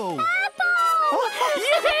 Purple!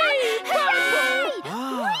 Yay! Purple!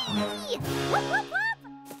 Wow. Whoop, whoop, whoop.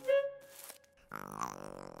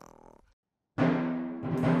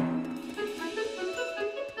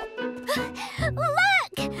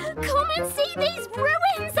 Look! Come and see these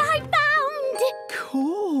ruins I found!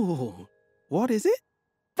 Cool. What is it?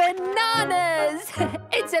 Bananas!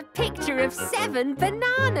 It's a picture of 7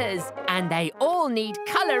 bananas, and they all need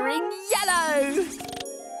colouring yellow.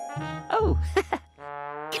 Oh, They're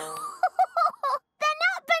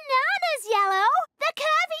not bananas, Yellow. They're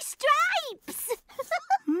curvy stripes.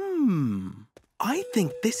 I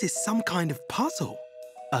think this is some kind of puzzle.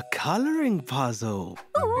 A colouring puzzle.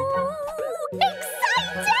 Ooh,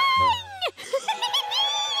 exciting!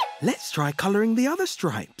 Let's try colouring the other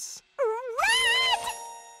stripes. Red!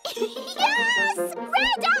 Yes!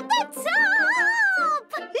 Red at the top!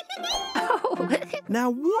 Now,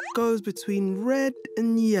 what goes between red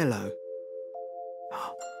and yellow?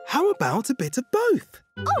 How about a bit of both?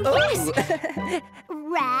 Oh, yes!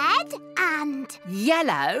 Red and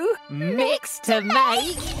yellow mixed to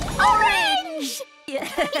make orange.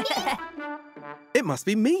 It must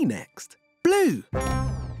be me next. Blue.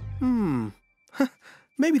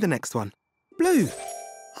 Maybe the next one. Blue.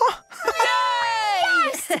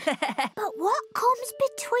 yes! But what comes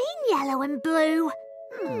between yellow and blue?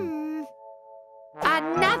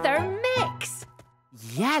 Another mix.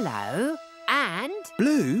 Yellow and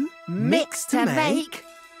Blue mix to make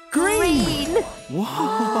green.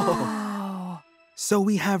 Whoa! So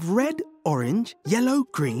we have red, orange, yellow,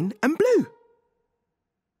 green and blue.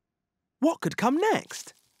 What could come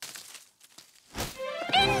next?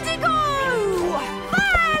 Indigo!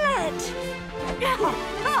 Violet!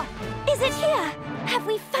 Oh, is it here? Have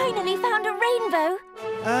we finally found a rainbow?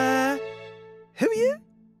 Who are you?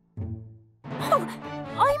 Oh,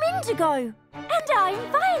 I'm Indigo. And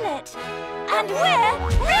I'm Violet. And we're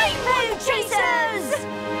Rainbow Chasers!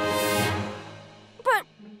 But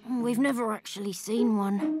we've never actually seen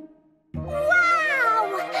one. Wow!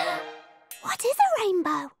 What is a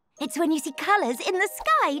rainbow? It's when you see colours in the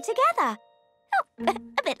sky together. Oh,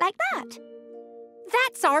 a bit like that.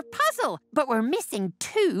 That's our puzzle, but we're missing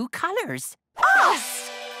 2 colours. Us!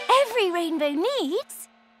 Every rainbow needs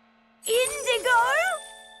indigo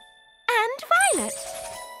and violet.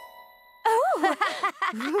 Oh!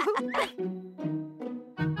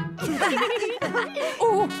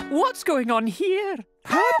 Oh, what's going on here?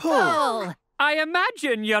 Purple! I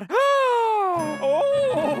imagine you're...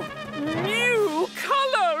 Oh! New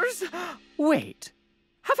colours! Wait,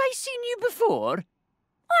 have I seen you before?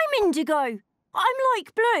 I'm indigo. I'm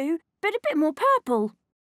like blue, but a bit more purple.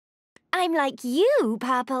 I'm like you,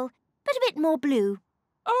 purple, but a bit more blue.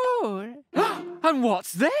 Oh, and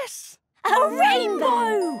what's this? A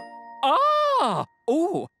rainbow! Ah!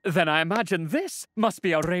 Oh, then I imagine this must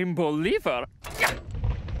be a rainbow lever.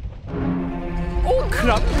 Oh,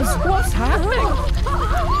 crumbs! What's happening?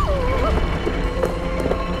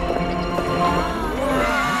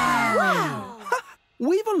 Wow!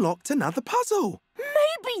 We've unlocked another puzzle.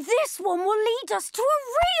 Maybe this one will lead us to a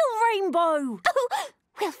real rainbow. Oh,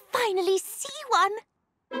 we'll finally see one.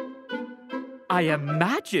 I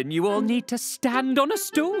imagine you all need to stand on a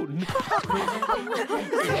stone.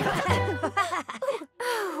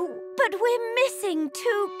 But we're missing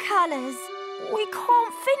 2 colours. We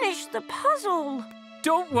can't finish the puzzle.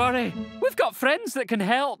 Don't worry, we've got friends that can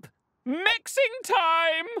help. Mixing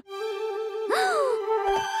time!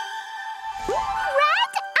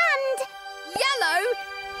 Red and Yellow.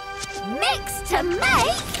 mix to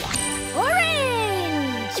make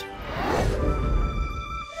orange!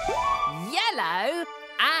 Yellow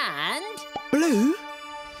and Blue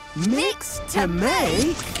mix to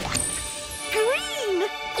make... Green!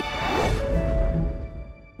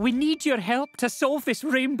 We need your help to solve this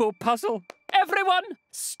rainbow puzzle. Everyone,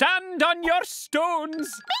 stand on your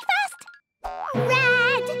stones.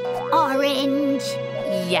 Red, orange,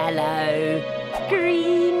 yellow.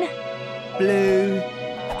 Green! Blue.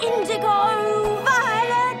 Indigo!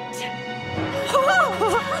 Violet!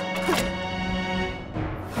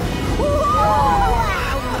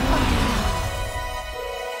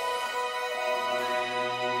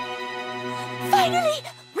 Finally,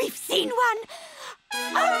 we've seen one!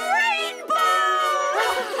 A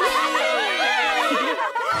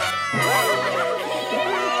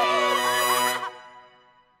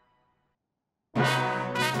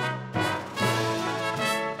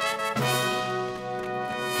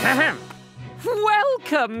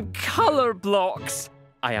Welcome, Colourblocks.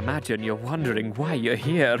 I imagine you're wondering why you're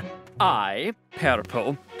here. I,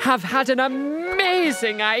 Purple, have had an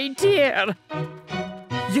amazing idea.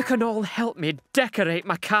 You can all help me decorate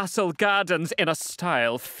my castle gardens in a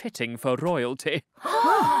style fitting for royalty.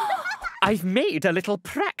 I've made a little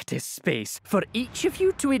practice space for each of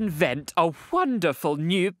you to invent a wonderful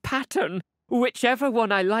new pattern. Whichever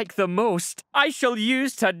one I like the most, I shall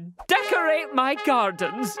use to decorate my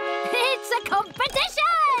gardens. it's a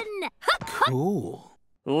competition! Cool.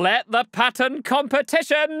 Let the pattern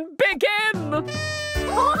competition begin!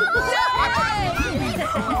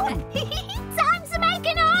 Time to make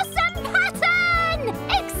an awesome pattern!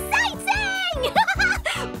 Exciting!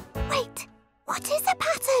 Wait, what is a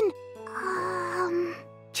pattern?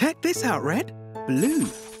 Check this out, Red. Blue.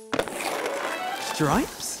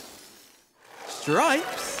 Stripes.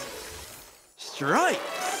 Stripes.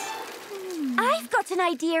 Stripes. I've got an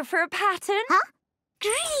idea for a pattern. Huh?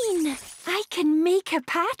 Green! I can make a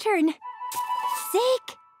pattern.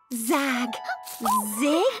 Zig, zag,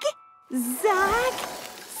 zig, zag,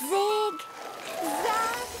 zig,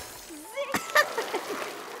 zag, zig.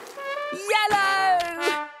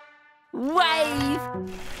 Yellow! Wave!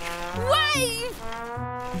 Wave!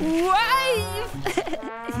 Wave!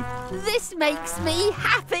 This makes me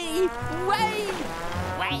happy! Wave!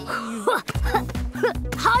 Wave!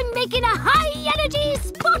 I'm making a high-energy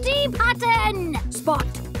spotty pattern! Spot,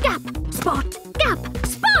 gap, spot, gap,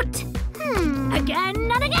 spot! A again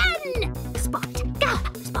and again. Spot,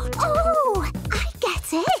 gap, spot. Oh, I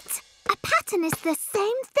get it. A pattern is the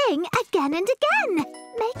same thing again and again,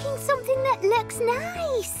 making something that looks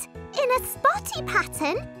nice. In a spotty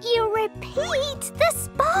pattern, you repeat the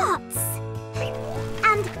spots.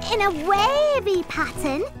 And in a wavy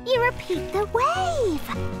pattern, you repeat the wave.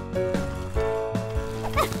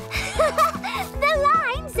 The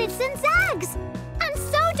line zigs and zags. And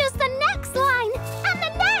so does the next line and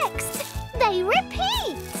the next. They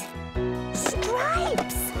repeat.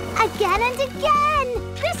 Stripes. Again and again.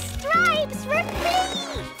 The stripes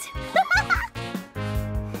repeat.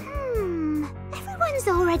 Everyone's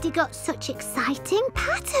already got such exciting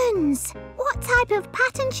patterns. What type of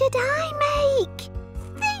pattern should I make?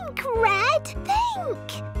 Think, Red,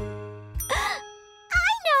 think.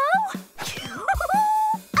 I know.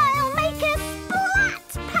 I'll make a splat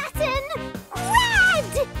pattern.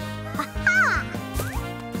 Red! Ha-ha!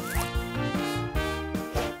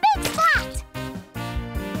 Big splat.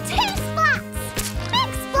 Two splats.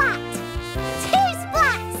 Big splat. Two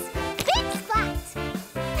splats. Big splat.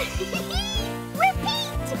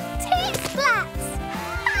 Repeat. Two splats.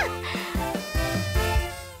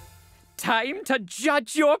 Time to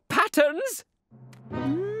judge your patterns.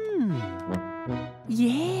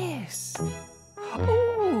 Yes.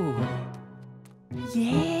 Oh.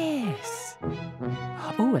 Yes.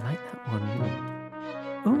 Oh, I like that one.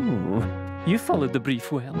 Oh, you followed the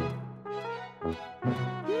brief well.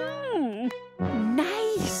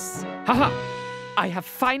 Nice. Haha. I have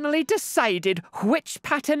finally decided which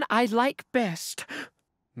pattern I like best.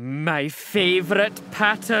 My favourite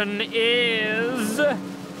pattern is...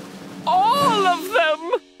 all of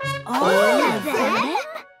them! All of them?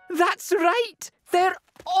 That's right! They're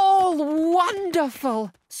all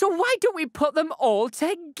wonderful! So why don't we put them all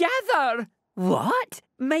together? What?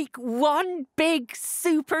 Make one big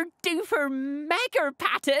super-duper mega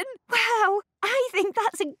pattern? Wow, I think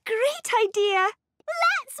that's a great idea.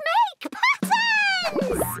 Let's make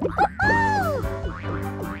patterns! Woohoo!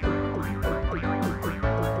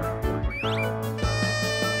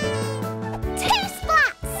 Two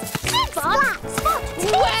splats! Big splat! Spot!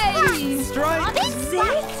 Two Wave! splats! Big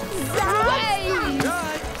splat! Wave!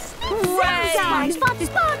 Zag! Spot!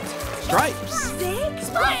 Spot! Stripes. Big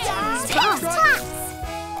splat! Two splats!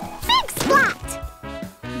 Big splat!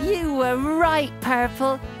 You were right,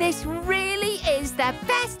 Purple. This really is the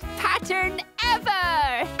best pattern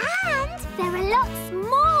ever! And there are lots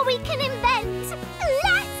more we can invent.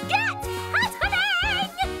 Let's get patterning!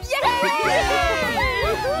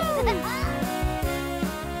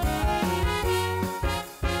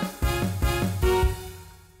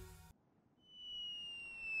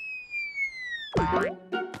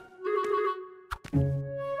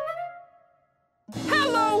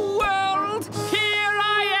 Hello, world! Here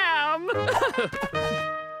I am!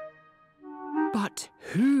 But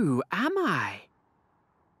who am I?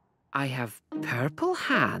 I have purple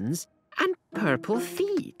hands and purple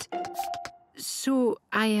feet. So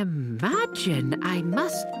I imagine I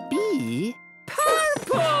must be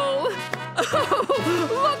purple! Oh,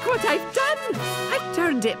 look what I've done! I've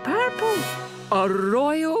turned it purple. A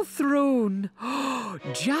royal throne.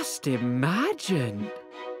 Just imagine.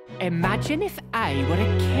 Imagine if I were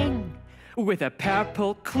a king with a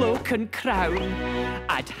purple cloak and crown.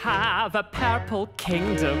 I'd have a purple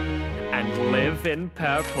kingdom and live in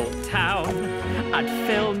Purple Town. I'd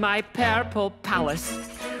fill my purple palace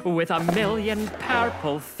with 1,000,000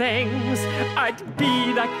 purple things. I'd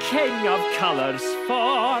be the king of colours,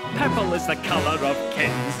 for purple is the colour of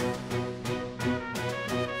kings.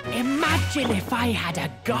 Imagine if I had a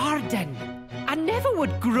garden. I never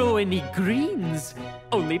would grow any greens.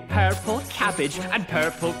 Only purple cabbage and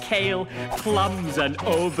purple kale, plums and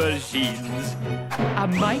aubergines. I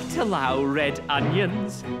might allow red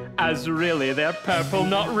onions, as really they're purple,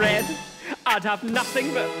 not red. I'd have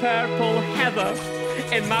nothing but purple heather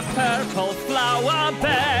in my purple flower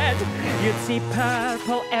bed. You'd see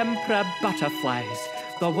purple emperor butterflies,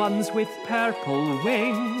 the ones with purple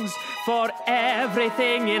wings. For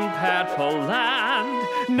everything in Purple Land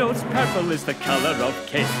knows purple is the colour of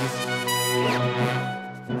kings.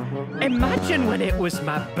 Imagine when it was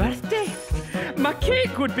my birthday. My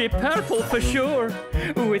cake would be purple for sure,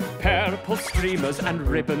 with purple streamers and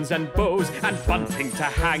ribbons and bows and bunting to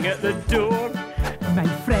hang at the door. My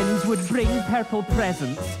friends would bring purple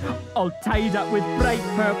presents, all tied up with bright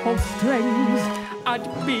purple strings.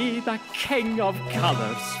 I'd be the king of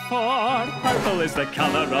colours, for purple is the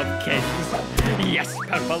colour of kings. Yes,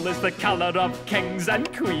 purple is the colour of kings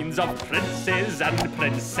and queens, of princes and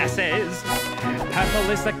princesses.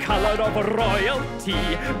 Purple is the colour of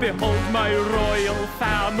royalty. Behold my royal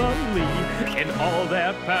family in all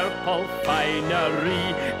their purple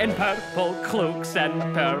finery, in purple cloaks and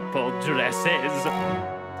purple dresses.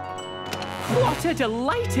 What a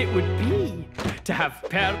delight it would be to have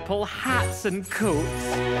purple hats and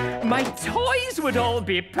coats. My toys would all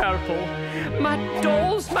be purple. My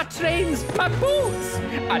dolls, my trains, my boats.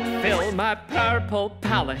 I'd fill my purple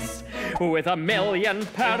palace with a million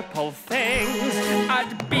purple things.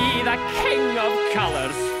 I'd be the king of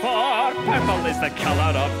colours, for purple is the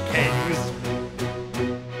colour of kings.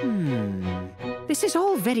 This is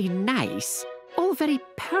all very nice, all very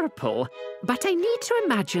purple, but I need to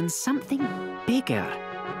imagine something bigger,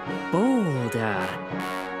 bolder,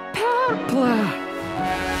 purpler.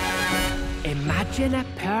 Imagine a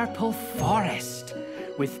purple forest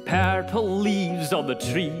with purple leaves on the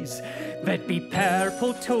trees. There'd be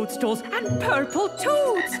purple toadstools and purple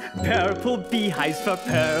toads, purple beehives for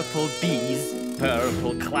purple bees,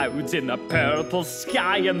 purple clouds in the purple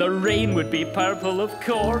sky, and the rain would be purple, of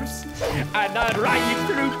course. And I'd ride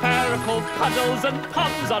through purple puddles and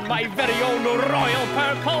ponds on my very own royal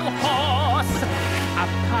purple horse. A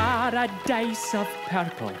paradise of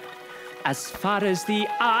purple, as far as the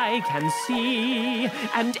eye can see,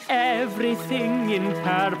 and everything in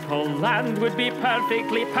purple land would be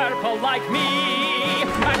perfectly purple like me.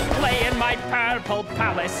 I'd play in my purple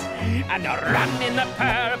palace and run in the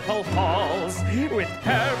purple halls, with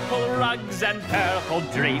purple rugs and purple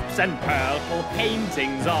drapes and purple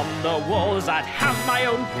paintings on the walls. I'd have my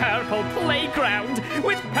own purple playground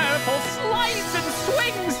with purple slides and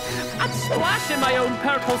swings. I'd splash in my own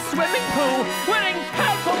purple swimming pool wearing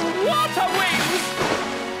purple water wings.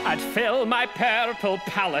 I'd fill my purple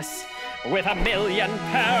palace with a million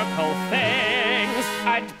purple things.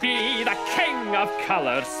 I'd be the king of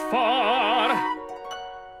colours, for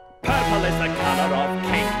purple is the colour of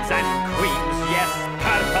kings and queens. Yes,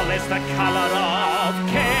 purple is the colour of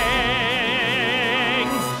kings.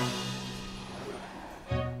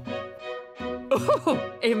 Oh,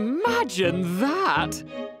 imagine that!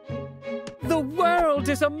 The world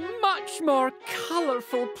is a much more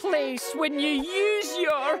colourful place when you use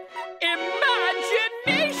your imagination!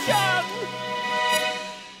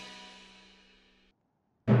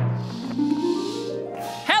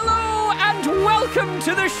 Hello and welcome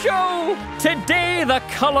to the show! Today the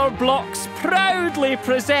Colourblocks proudly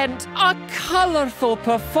present a colourful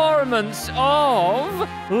performance of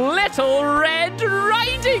Little Red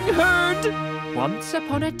Riding Hood! Once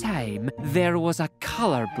upon a time, there was a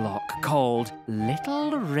colour block called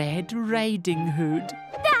Little Red Riding Hood.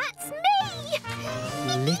 That's me!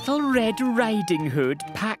 Little Red Riding Hood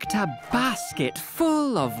packed a basket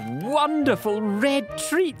full of wonderful red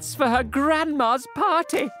treats for her grandma's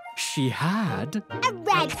party. She had A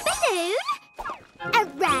red balloon, a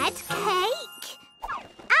red cake,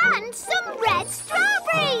 and some red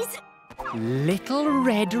strawberries. Little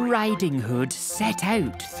Red Riding Hood set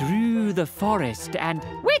out through the forest and...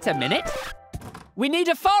 Wait a minute! We need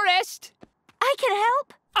a forest! I can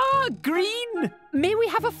help. Ah, Green! May we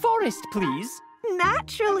have a forest, please?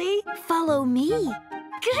 Naturally. Follow me.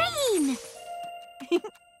 Green,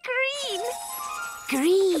 Green.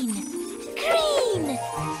 green, green.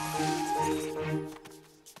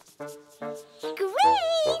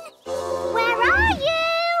 Green, where are you?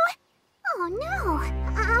 Oh no,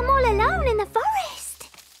 I'm all alone in the forest.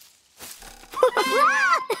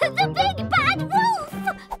 The big bad wolf!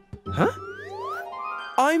 Huh?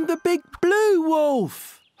 I'm the big blue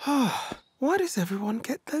wolf. Why does everyone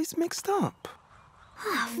get those mixed up?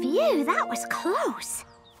 Oh, phew, that was close.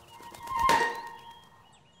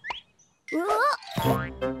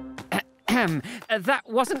 That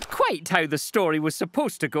wasn't quite how the story was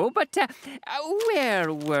supposed to go, but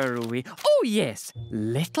where were we? Oh, yes.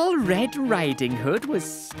 Little Red Riding Hood was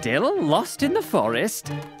still lost in the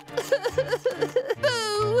forest.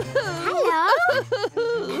 Hello?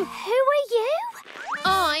 Who are you?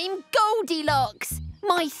 I'm Goldilocks.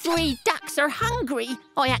 My 3 ducks are hungry.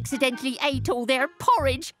 I accidentally ate all their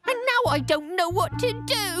porridge, and now I don't know what to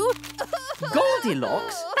do.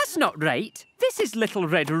 Goldilocks? That's not right. This is Little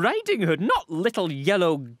Red Riding Hood, not little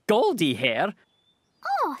yellow Goldie hair.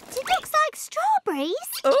 Oh, do ducks like strawberries?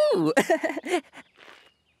 Oh!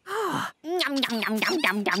 Yum, yum, yum, yum,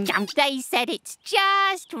 yum, yum, yum. They said it's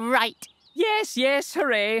just right. Yes, yes,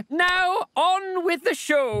 hooray. Now, on with the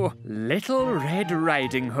show. Little Red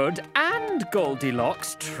Riding Hood and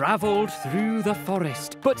Goldilocks travelled through the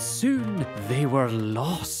forest, but soon they were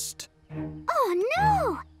lost. Oh,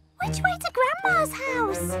 no! Which way to Grandma's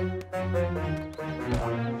house?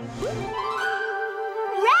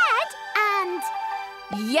 Red and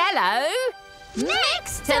Yellow,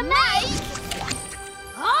 mix to make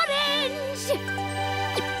Orange!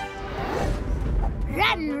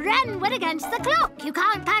 Run, run, we're against the clock. You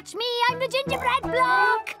can't catch me, I'm the gingerbread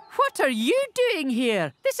block. What are you doing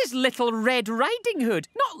here? This is Little Red Riding Hood,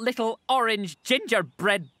 not Little Orange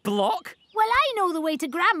Gingerbread Block. Well, I know the way to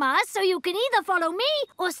Grandma's, so you can either follow me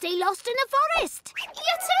or stay lost in the forest.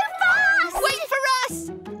 you're too fast! Wait for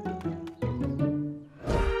us!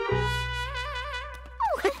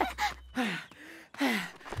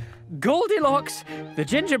 Goldilocks, the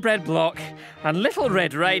gingerbread block, and Little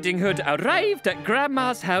Red Riding Hood arrived at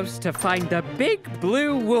Grandma's house to find a big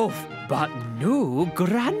blue wolf, but no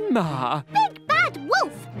Grandma. Big bad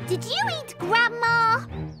wolf! Did you eat Grandma?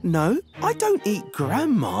 No, I don't eat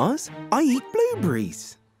grandmas. I eat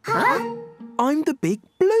blueberries. Huh? I'm the big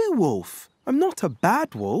blue wolf. I'm not a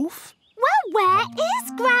bad wolf. Well, where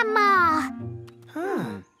is Grandma?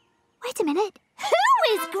 Huh. Wait a minute. Who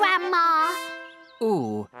is Grandma?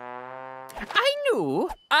 Oh, I know.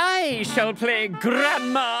 I shall play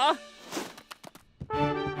Grandma.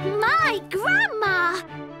 My Grandma!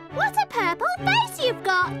 What a purple face you've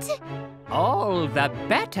got! All the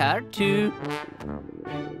better to...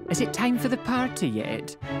 Is it time for the party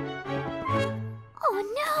yet? Oh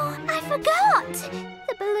no, I forgot!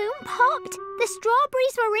 The balloon popped, the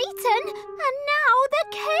strawberries were eaten, and now the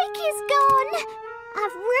cake is gone!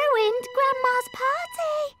 I've ruined Grandma's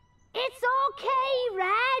party! It's okay,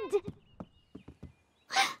 Red.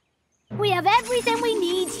 We have everything we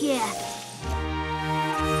need here.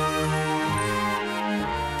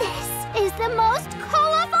 This is the most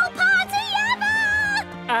colourful party ever!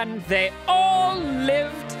 And they all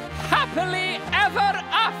lived happily ever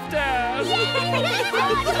after.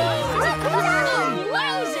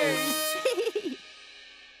 Wowzers!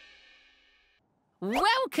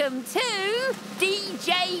 Welcome to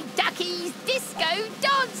DJ Ducky's Disco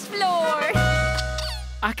Dance Floor.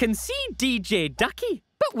 I can see DJ Ducky,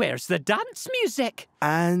 but where's the dance music?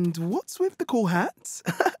 And what's with the cool hats?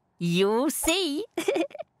 You'll see.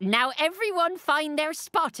 Now everyone find their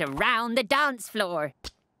spot around the dance floor.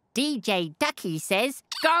 DJ Ducky says,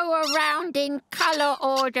 go around in colour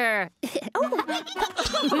order.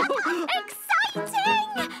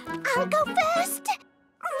 Exciting! I'll go first!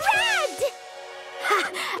 Red!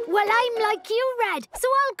 Well, I'm like you, Red, so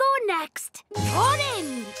I'll go next.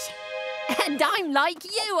 Orange! And I'm like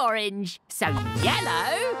you, Orange. So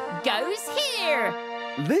yellow goes here.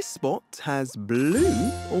 This spot has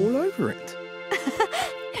blue all over it.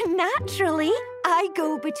 Naturally, I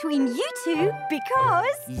go between you two because...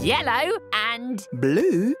 Yellow and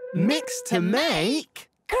Blue mixed to make...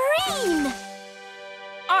 Green!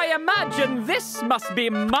 I imagine this must be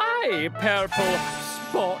my purple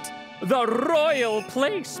spot. The royal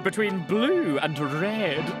place between blue and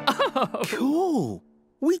red. Cool.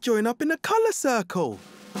 We join up in a colour circle.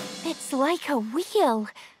 It's like a wheel.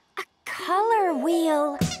 A colour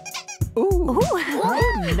wheel. Ooh.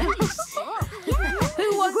 nice.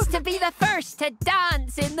 Who wants to be the first to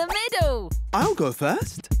dance in the middle? I'll go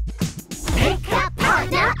first. Pick a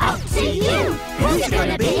partner, up to you! Who's it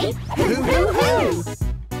gonna be? Who?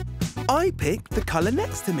 I picked the colour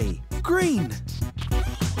next to me, green.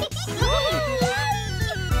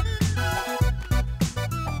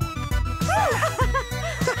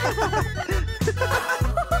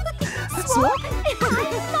 Swap. I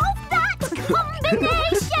love that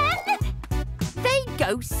combination! They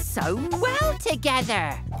go so well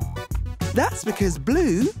together. That's because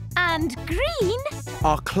blue And green,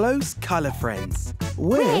 are close colour friends.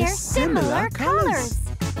 We're similar colours.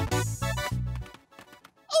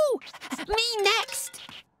 Oh, me next.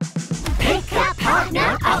 Pick a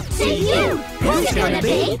partner, up to you! Who's it gonna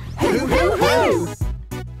be? Who?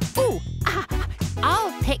 Oh,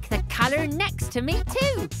 I'll pick the colour next to me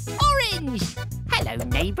too. Orange. Hello,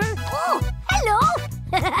 neighbour. Oh, hello!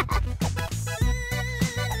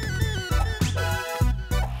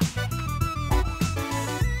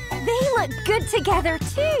 they look good together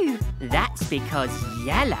too. That's because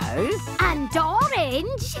yellow And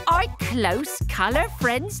orange. are close colour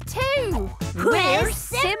friends too. We're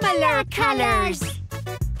similar colours.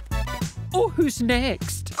 Oh, who's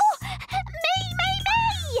next?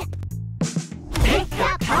 Me! Pick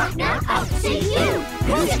a partner, up to you!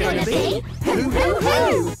 Who's it gonna be?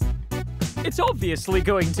 Who? It's obviously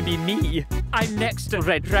going to be me. I'm next to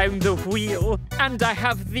red round the wheel, and I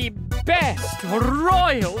have the best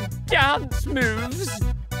royal dance moves.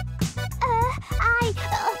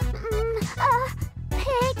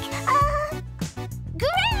 Pick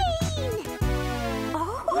green.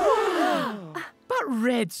 But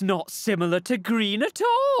red's not similar to green at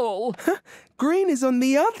all. Green is on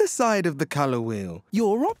the other side of the colour wheel.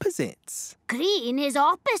 You're opposites. Green is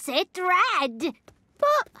opposite red.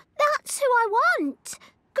 But that's who I want.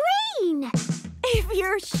 Green. If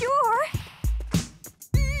you're sure.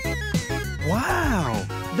 Wow,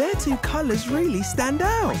 their two colours really stand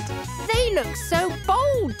out. They look so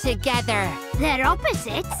bold together. They're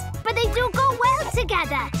opposites, but they do go well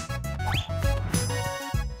together.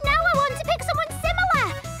 Now I want to pick someone similar.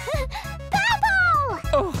 Purple!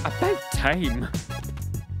 Oh, about time.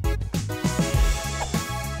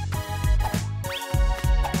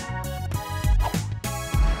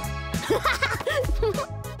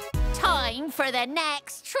 Time for the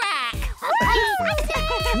next track.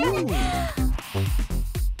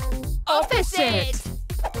 Opposite.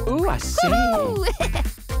 Ooh, I see. Ooh.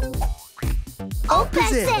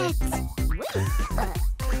 Opposite.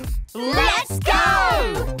 Let's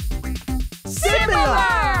go.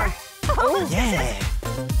 Similar. Oh, yeah.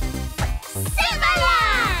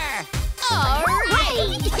 Similar. All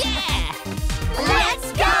right. Yeah.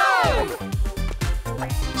 Let's go.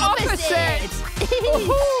 Opposite.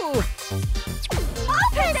 Woohoo!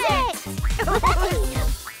 Opposite!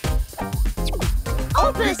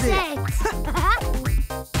 Opposite!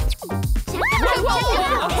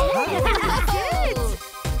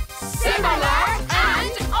 Similar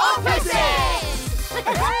and opposite.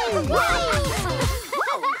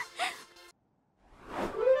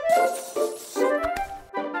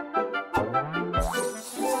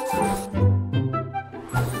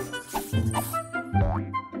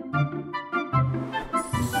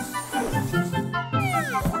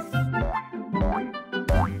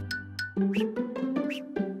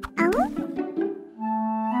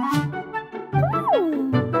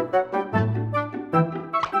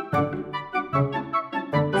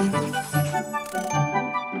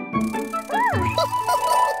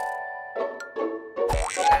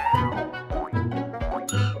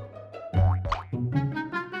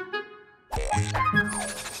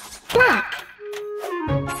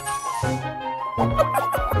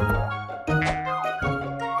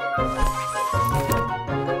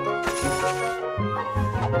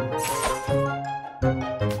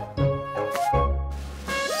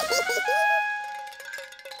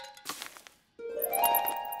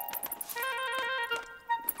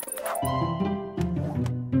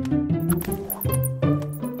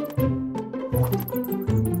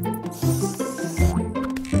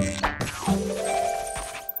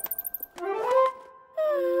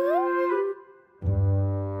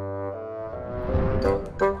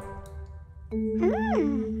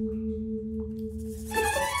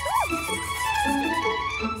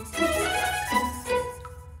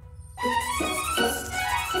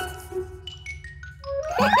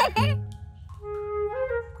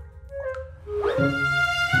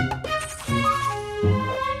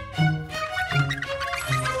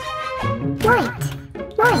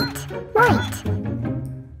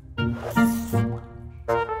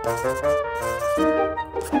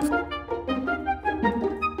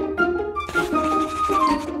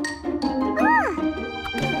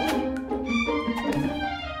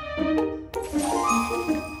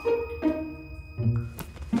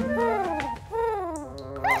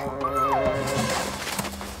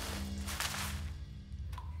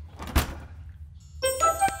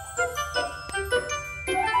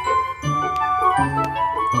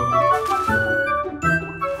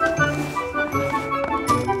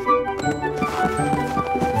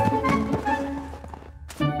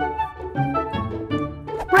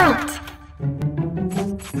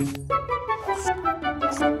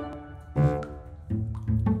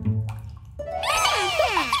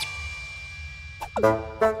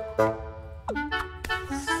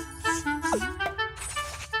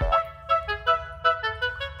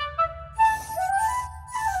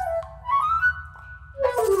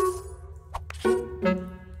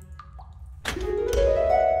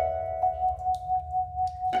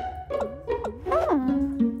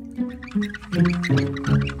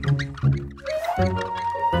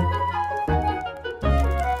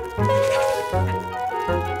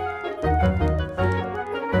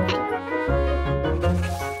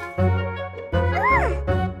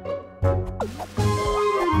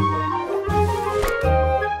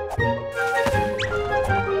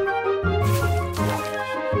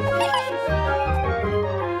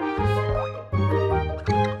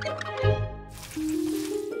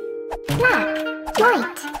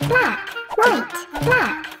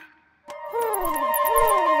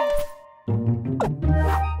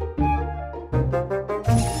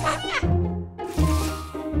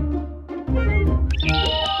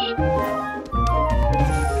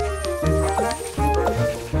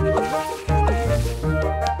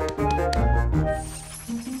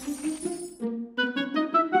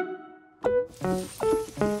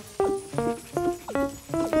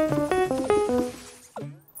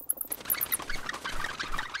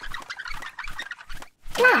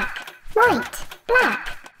 white,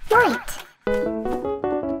 black, white.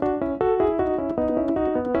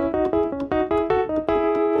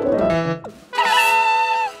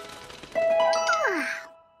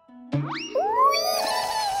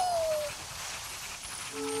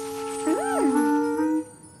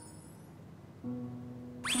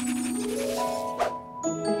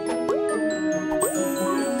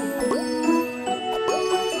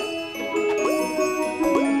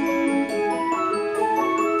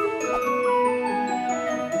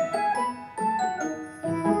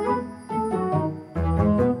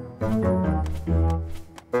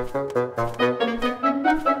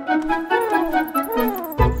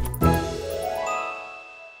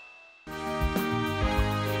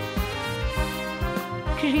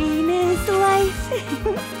 Green is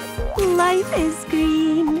life. Life is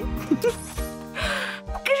green.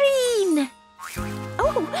 Green!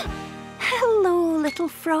 Oh, hello, little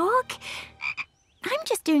frog. I'm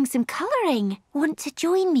just doing some colouring. Want to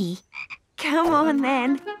join me? Come on,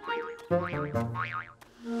 then.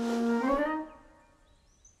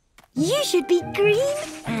 You should be green,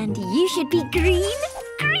 and you should be green.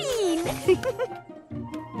 Green!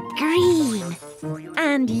 Green.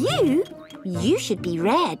 And you should be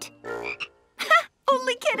red. Ha!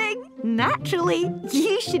 Only kidding. Naturally,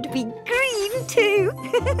 you should be green too.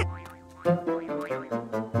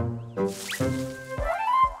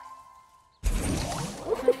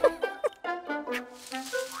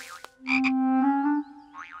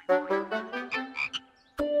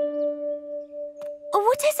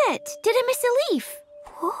 What is it? Did I miss a leaf?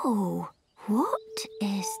 Whoa, what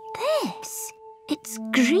is this? It's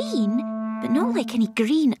green, but not like any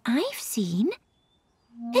green I've seen.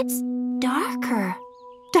 It's darker.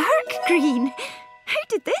 Dark green. How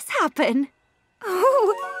did this happen?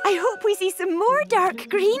 Oh, I hope we see some more dark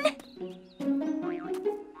green.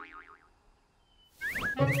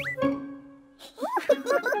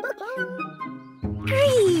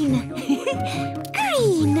 Green.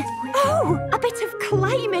 Green. Oh, a bit of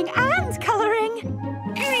climbing and colouring.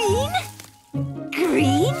 Green.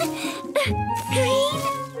 Green. Green.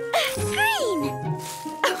 Green.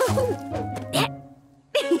 Oh.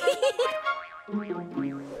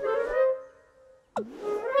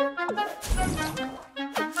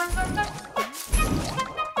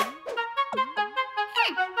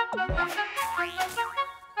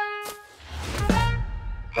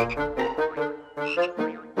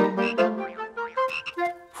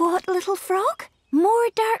 What, little frog? More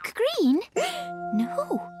dark green?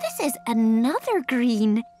 No, this is another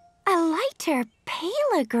green. A lighter,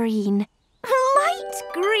 paler green. Light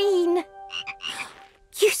green.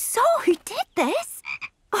 You saw who did this?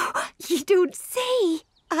 Oh, you don't say.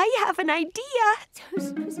 I have an idea.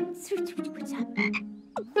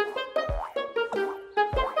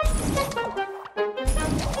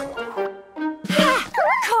 Ha!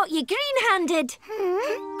 Caught you green-handed.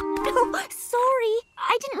 Oh, sorry.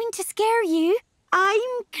 I didn't mean to scare you.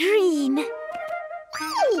 I'm green.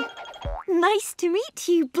 Nice to meet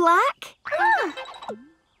you, Black.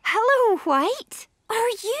 Hello, White. Are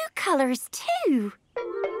you colours too?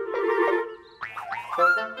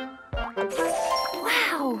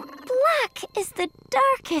 Wow, black is the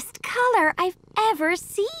darkest colour I've ever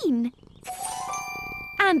seen.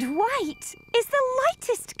 And white is the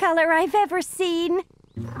lightest colour I've ever seen.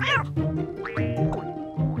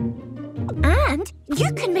 And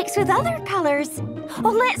you can mix with other colours.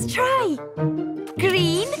 Oh, let's try.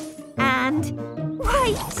 Green and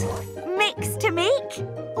white mix to make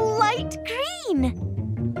light green.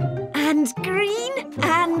 And green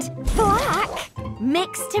and black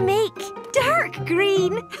mix to make dark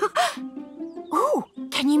green. Oh,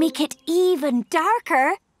 can you make it even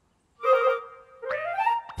darker?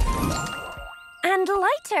 And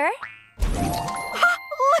lighter?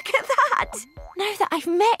 Look at that! Now that I've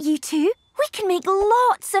met you two, we can make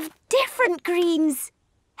lots of different greens.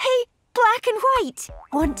 Hey, black and white,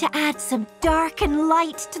 want to add some dark and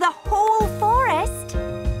light to the whole forest?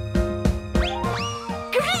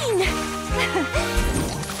 Green!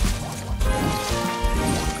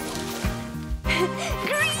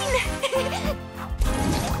 Green! Green!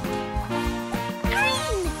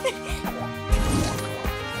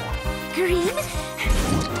 Green!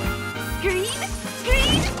 Green! Green!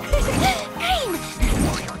 Green!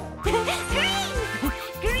 Green!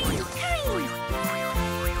 Green! Green!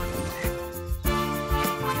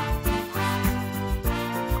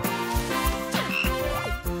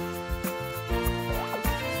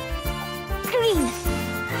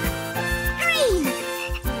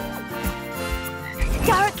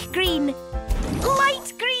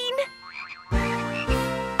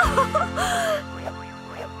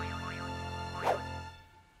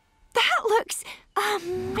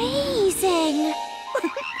 Amazing!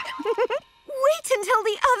 Wait until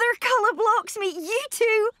the other colour blocks meet you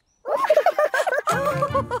two.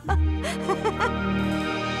 Come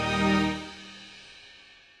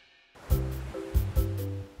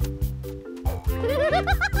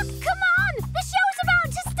on! The show's about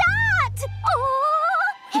to start! Oh!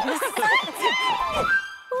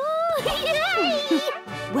 Yay!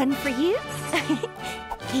 One for you.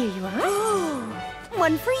 Here you are.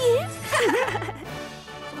 One for you.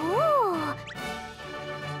 Oh!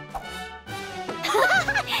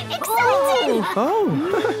 Exciting! Oh!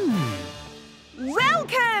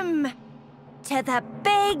 Welcome to the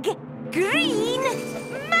Big Green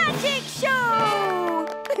Magic Show!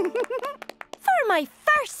 For my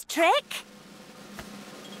first trick...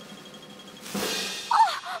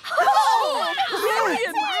 Oh!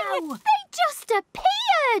 Wow! They just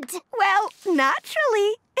appeared! Well,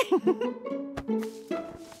 naturally.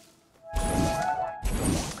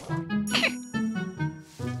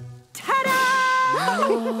 Ta-da!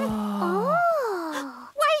 Oh!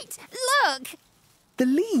 Wait, look! The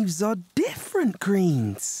leaves are different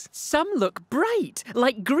greens. Some look bright,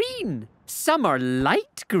 like green. Some are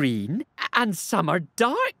light green, and some are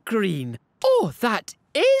dark green. Oh, that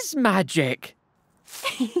is magic.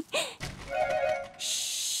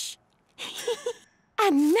 Shh.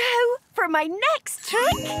 And now for my next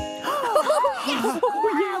trick.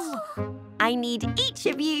 I need each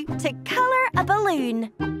of you to colour a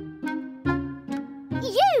balloon.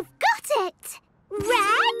 You've got it!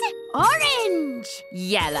 Red, orange!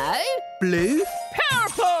 Yellow. Blue.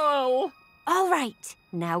 Purple! All right,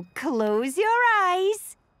 now close your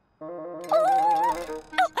eyes. Oh,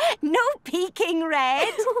 no peeking,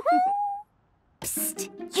 Red. Psst,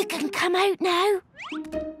 you can come out now.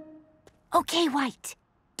 Okay, White,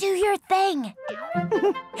 do your thing.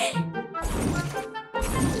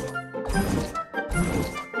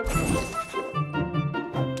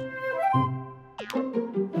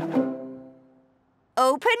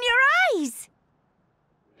 Open your eyes.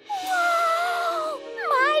 Whoa!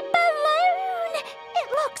 My balloon! It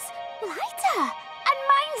looks lighter, and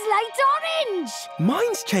mine's light orange.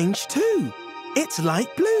 Mine's changed too. It's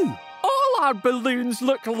light blue. All our balloons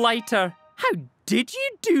look lighter. How did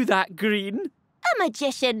you do that, Green? A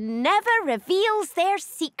magician never reveals their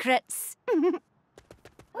secrets.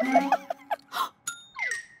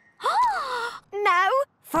 Now,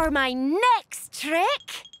 for my next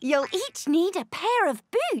trick, you'll each need a pair of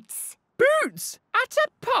boots. Boots? At a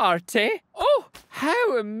party? Oh,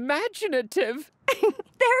 how imaginative.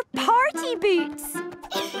 They're party boots.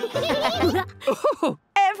 Oh,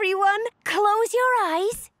 Everyone, close your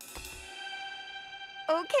eyes.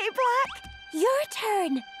 Okay, Black, your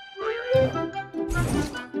turn.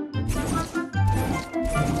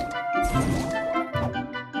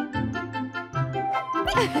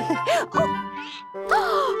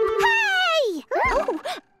 Hey!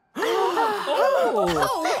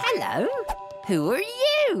 Oh, hello. Who are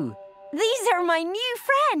you? These are my new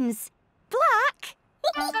friends, Black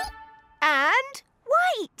and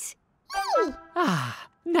White. ah,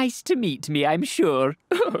 nice to meet me, I'm sure.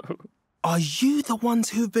 Are you the ones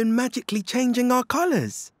who've been magically changing our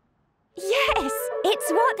colours? Yes,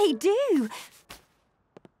 it's what they do.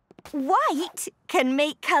 White can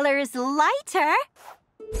make colours lighter,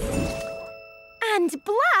 and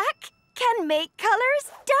black can make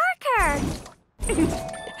colours darker.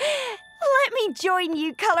 Let me join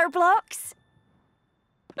you, Colourblocks.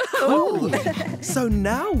 Cool. So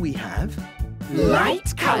now we have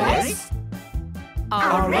Light colours,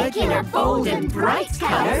 our regular bold and bright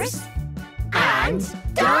colours, and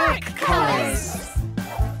dark colours.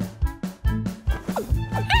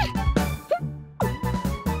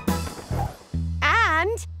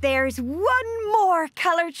 And there's one more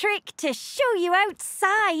colour trick to show you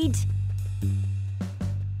outside.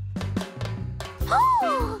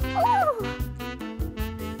 Oh! Oh!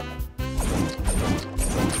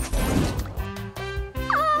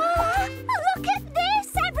 Ah, look at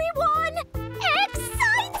this, everyone!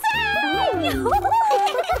 Exciting! Look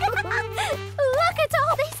at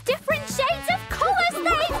all these different shades of colours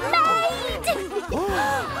they've made!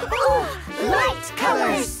 Light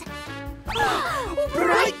colours,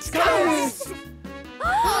 bright colours,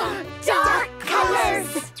 dark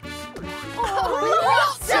colours,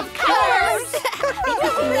 lots of colours.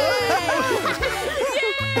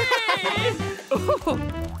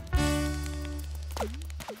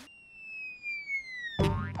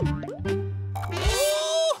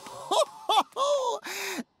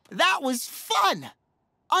 That was fun!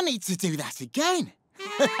 I need to do that again.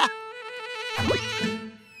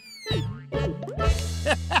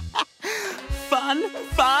 Fun,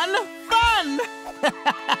 fun, fun!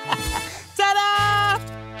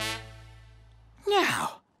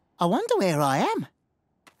 I wonder where I am.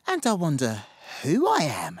 And I wonder who I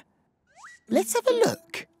am. Let's have a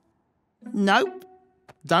look. Nope.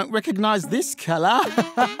 Don't recognise this colour.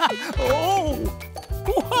 Oh!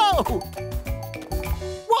 Whoa!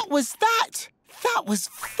 What was that? That was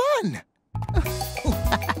fun.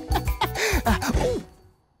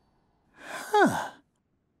 Huh.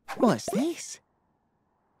 What's this?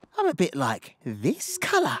 I'm a bit like this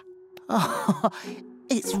colour. Oh,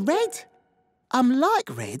 it's red. I'm like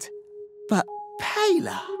red, but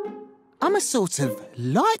paler. I'm a sort of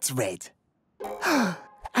light red.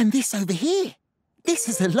 And this over here, this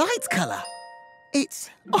is a light colour. It's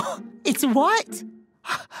white.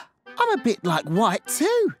 I'm a bit like white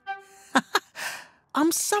too.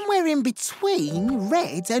 I'm somewhere in between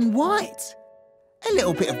red and white. A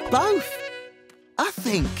little bit of both. I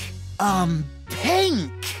think I'm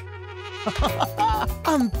pink.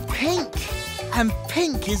 I'm pink, and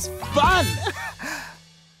pink is fun.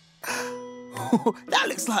 That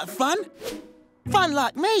looks like fun. Fun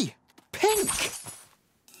like me. Pink.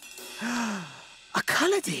 I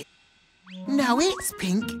coloured it. Now it's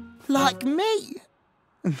pink like me.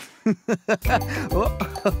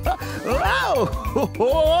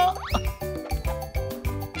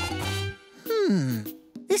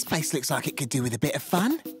 This place looks like it could do with a bit of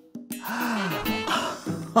fun.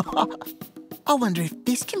 I wonder if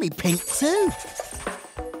this can be pink too.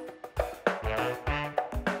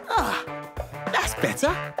 Ah, that's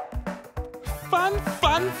better. Fun,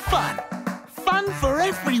 fun, fun. Fun for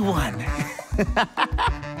everyone.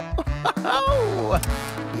 Oh,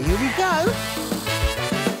 here we go.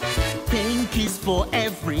 Pink is for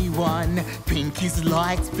everyone. Pink is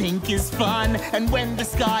light, pink is fun. And when the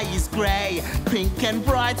sky is grey, pink can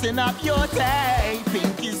brighten up your day.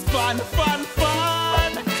 Pink is fun, fun,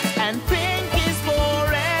 fun. And pink is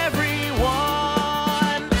for everyone.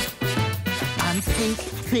 I'm pink,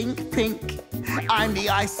 pink, pink. I'm the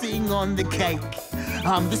icing on the cake.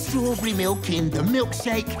 I'm the strawberry milk in the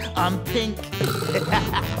milkshake. I'm pink.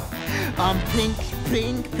 I'm pink,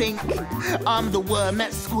 pink, pink. I'm the worm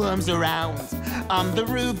that squirms around. I'm the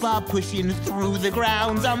rhubarb pushing through the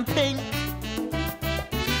ground. I'm pink.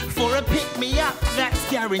 For a pick-me-up that's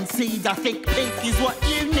guaranteed, I think pink is what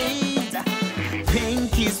you need.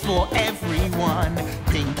 Pink is for everyone.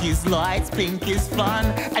 Pink is light, pink is fun.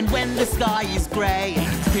 And when the sky is grey,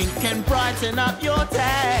 pink can brighten up your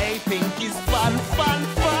day. Pink is fun, fun,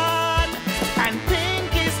 fun. And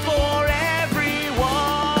pink is for everyone.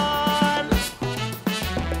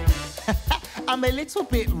 I'm a little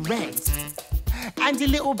bit red and a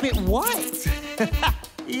little bit white.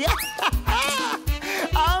 Yeah.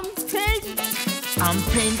 I'm pink. I'm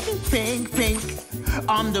pink, pink, pink.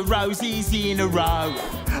 I'm the roses in a row.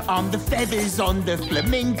 I'm the feathers on the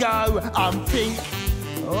flamingo. I'm pink.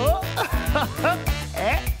 Oh.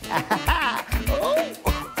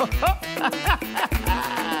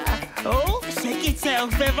 Oh, shake your tail,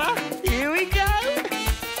 feather. Here we go.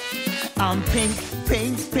 I'm pink,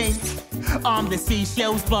 pink, pink. I'm the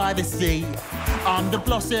seashells by the sea. I'm the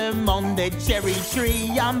blossom on the cherry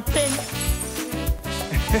tree. I'm pink.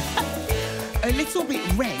 A little bit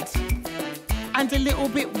red and a little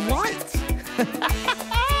bit white.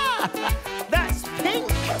 That's pink.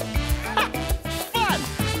 Fun.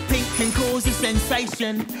 Pink can cause a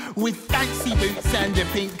sensation with fancy boots and a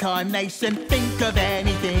pink carnation. Think of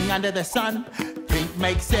anything under the sun. Pink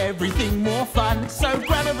makes everything more fun. So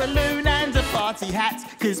grab a balloon and a party hat,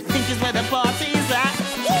 'cause pink is where the party's at.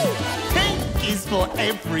 Woo! Pink is for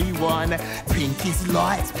everyone. Pink is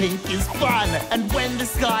light, pink is fun. And when the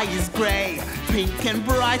sky is grey, pink can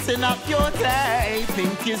brighten up your day.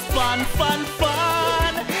 Pink is fun, fun,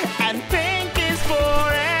 fun. And pink is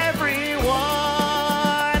for everyone.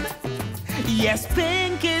 Yes,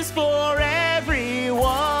 pink is for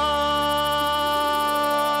everyone.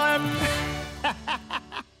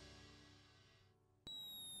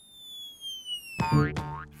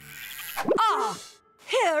 Ah,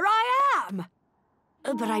 here I am.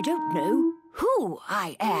 But I don't know who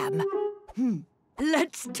I am.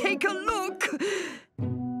 Let's take a look.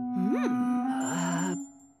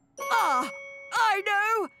 I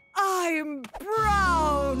know. I'm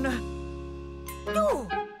brown. Oh,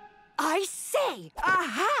 I say, a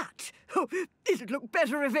hat. Oh, it'd look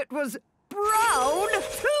better if it was brown,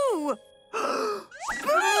 too.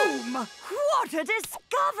 Boom! What a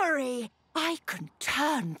discovery. I can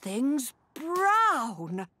turn things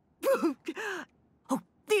brown. Oh,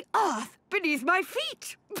 the earth beneath my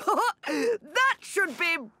feet. That should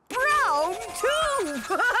be brown too.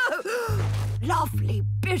 Lovely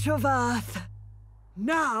bit of earth.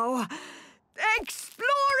 Now,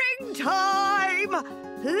 exploring Coloring time!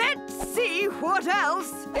 Let's see what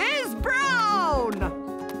else is brown!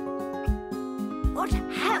 What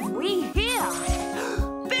have we here?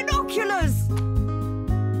 Binoculars!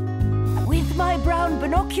 With my brown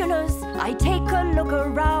binoculars, I take a look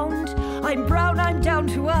around. I'm brown, I'm down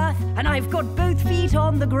to earth, and I've got both feet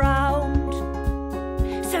on the ground.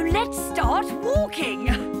 So let's start walking.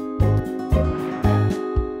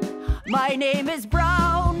 My name is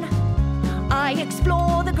Brown. I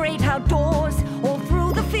explore the great outdoors, all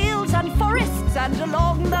through the fields and forests and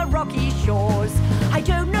along the rocky shores. I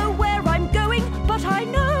don't know where I'm going, but I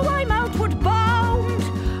know I'm outward bound.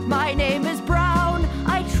 My name is Brown.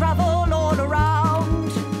 I travel all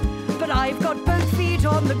around, but I've got both feet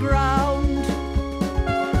on the ground.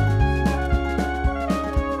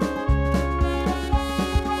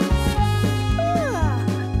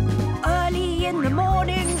 Early in the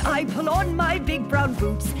morning, I pull on my big brown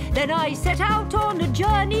boots. Then I set out on a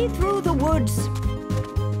journey through the woods.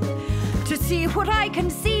 To see what I can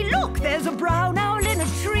see, look, there's a brown owl in a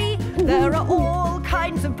tree. There are all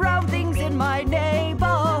kinds of brown things in my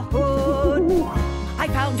neighborhood. I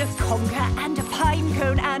found a conger and a pine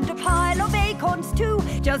cone and a pile of acorns too.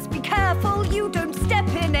 Just be careful you don't step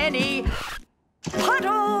in any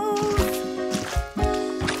puddles.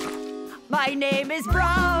 My name is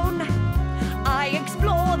Brown. I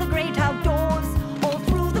explore the great outdoors, all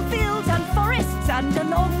through the fields and forests and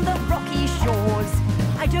along the rocky shores.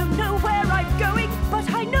 I don't know where I'm going, but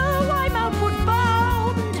I know I'm outward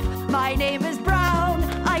bound. My name is Brown.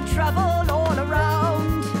 I travel all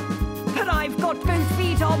around, but I've got both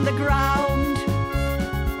feet on the ground.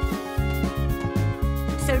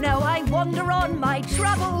 So now I wander on my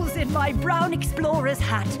travels in my brown explorer's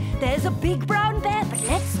hat. There's a big brown bear, but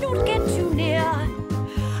let's not get too near.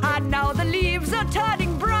 And now the leaves are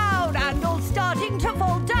turning brown and all starting to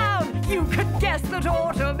fall down. You could guess that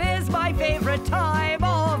autumn is my favorite time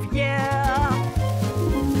of year.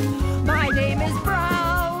 My name is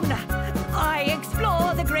Brown. I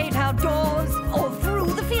explore the great outdoors, all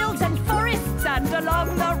through the fields and forests and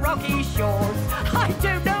along the rocky shores. I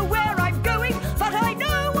don't know where I'm going, but I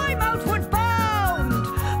know I'm outward bound.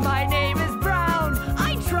 My name is Brown.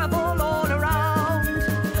 I travel all around,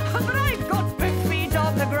 but I've got both feet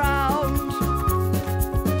on the ground.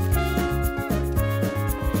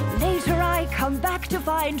 Later I come back to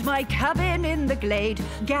find my cabin in the glade.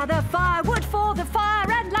 Gather firewood for the fire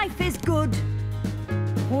and life is good.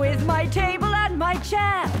 With my table and my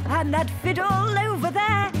chair and that fiddle over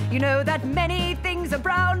there, you know that many things are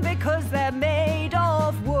brown because they're made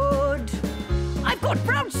of wood. I've got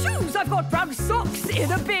brown shoes, I've got brown socks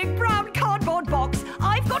in a big brown cardboard box.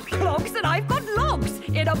 I've got clogs and I've got logs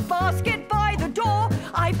in a basket by the door.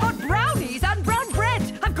 I've got brownies and brown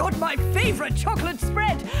bread. I've got my favourite chocolate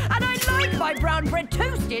spread. And I like my brown bread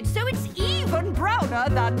toasted so it's even browner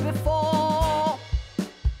than before.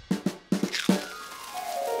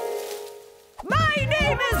 My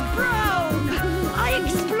name is Brown. I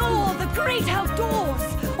explore the great outdoors,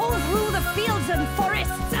 all through the fields and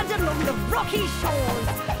forests and along the rocky shores.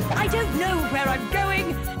 I don't know where I'm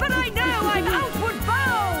going, but I know I'm outward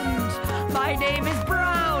bound. My name is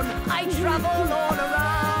Brown. I travel all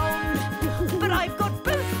around, but I've got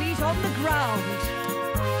both feet on the ground.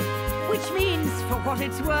 Which means, for what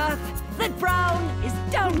it's worth, that Brown is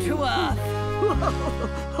down to earth.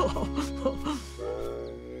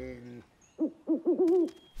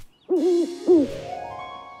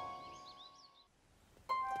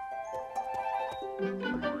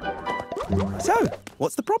 So,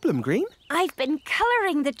 what's the problem, Green? I've been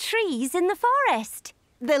colouring the trees in the forest.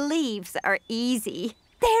 The leaves are easy.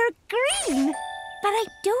 They're green. But I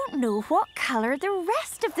don't know what colour the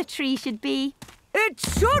rest of the tree should be. It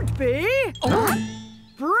should be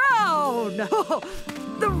brown.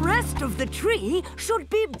 The rest of the tree should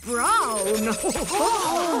be brown.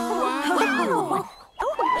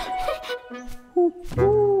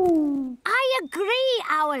 I agree,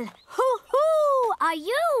 Owl. Who are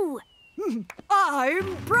you?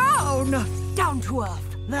 I'm Brown. Down to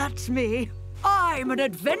earth. That's me. I'm an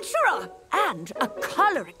adventurer and a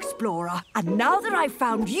colour explorer. And now that I've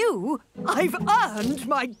found you, I've earned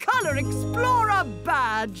my Colour Explorer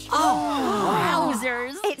badge.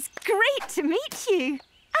 Wowzers! It's great to meet you.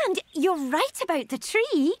 And you're right about the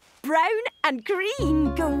tree. Brown and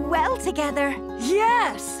green go well together.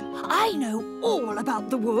 Yes, I know all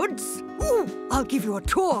about the woods. Ooh, I'll give you a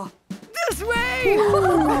tour. This way!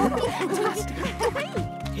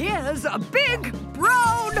 Here's a big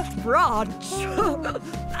brown branch.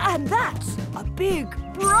 And that's a big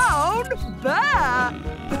brown bear.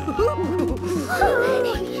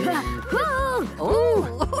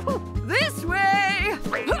 This way!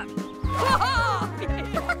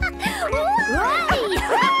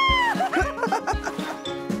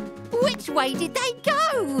 way did they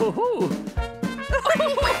go?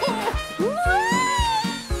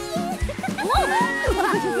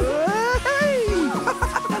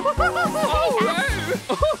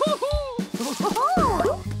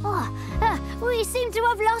 We seem to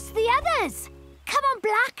have lost the others. Come on,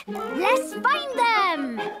 Black. Let's find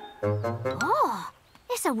them. Oh,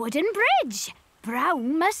 it's a wooden bridge.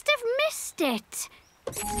 Brown must have missed it.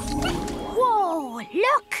 Whoa,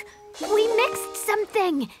 look. We mixed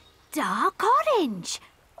something. Dark orange,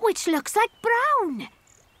 which looks like brown.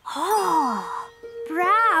 Oh,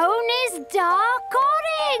 brown is dark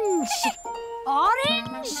orange.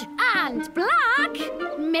 Orange and black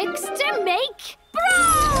mixed to make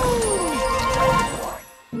brown.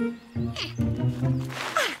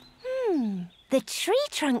 The tree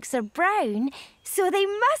trunks are brown, so they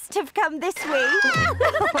must have come this way.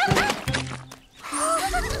 Oh,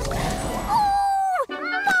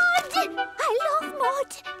 mud! I love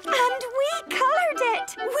mud. And we coloured it.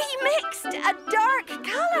 We mixed a dark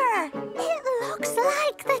colour. It looks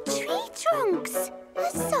like the tree trunks. A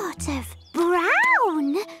sort of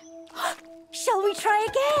brown. Shall we try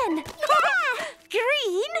again? Yeah!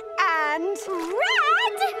 Green and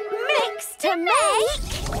Red! mixed to make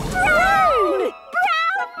Brown!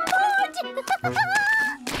 Brown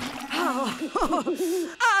mud!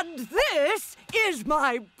 And this is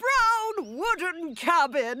my brown wooden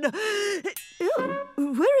cabin.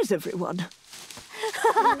 Where is everyone?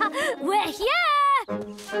 We're here!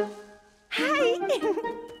 Hi.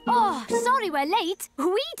 Oh, sorry we're late.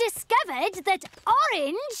 We discovered that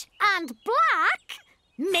orange and black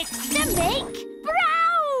mixed to make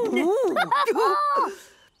brown. We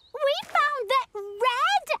found that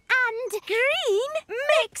red and Green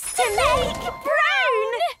mixed to make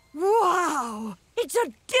brown. Wow! It's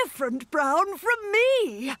a different brown from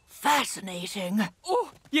me. Fascinating.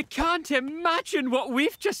 Oh, you can't imagine what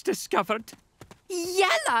we've just discovered.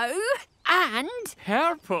 Yellow and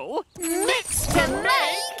Purple? mixed to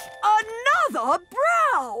make... Another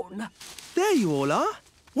brown. There you all are.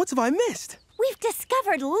 What have I missed? We've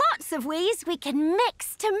discovered lots of ways we can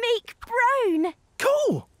mix to make brown.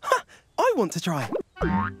 Cool! Ha, I want to try.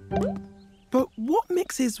 But what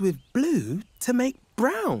mixes with blue to make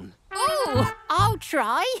brown? Oh, I'll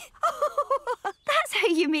try. That's how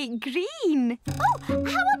you make green. oh,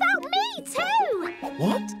 how about me too?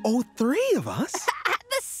 What? All three of us? At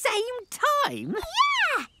the same time?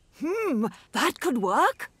 That could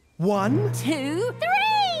work. 1, 2, 3!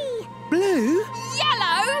 blue.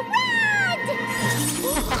 yellow, Red!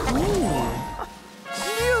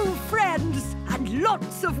 New friends and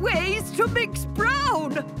lots of ways to mix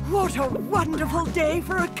brown. What a wonderful day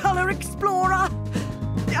for a colour explorer.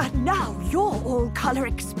 And now you're all colour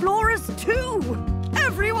explorers too.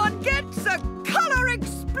 Everyone gets a colour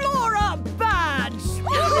explorer badge.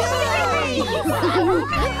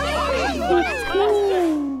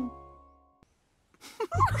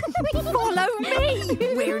 follow me.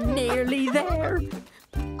 We're nearly there.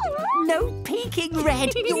 No peeking,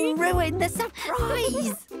 Red. You'll ruin the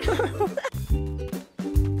surprise.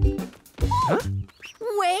 Huh?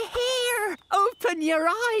 We're here. Open your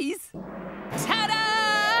eyes.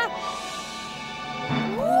 Ta-da!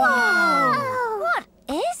 Whoa! What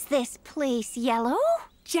is this place, Yellow?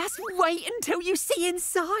 Just wait until you see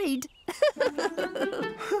inside.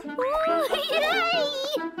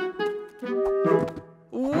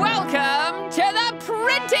 Welcome to the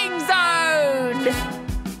printing zone!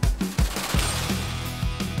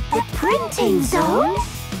 The printing zone?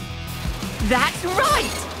 That's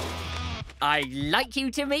right! I'd like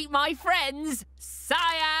you to meet my friends,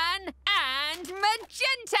 Cyan and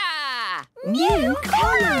Magenta! New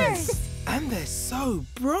colours! And they're so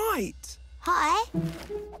bright. Hi,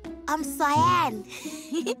 I'm Cyan.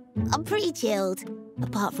 I'm pretty chilled,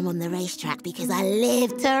 apart from on the racetrack because I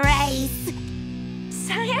live to race.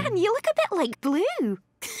 Cyan, you look a bit like Blue.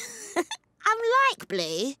 I'm like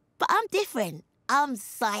Blue, but I'm different. I'm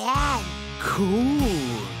Cyan.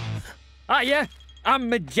 Cool. Hiya, I'm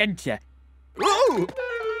Magenta. Whoa!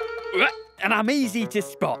 And I'm easy to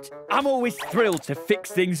spot. I'm always thrilled to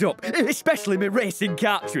fix things up, especially my racing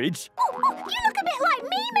cartridge. Oh, you look a bit like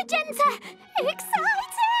me, Magenta! Exciting!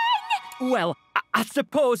 Well, I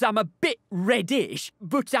suppose I'm a bit reddish,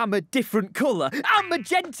 but I'm a different colour. I'm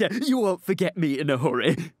Magenta. You won't forget me in a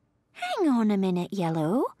hurry. Hang on a minute,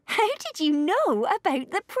 Yellow. How did you know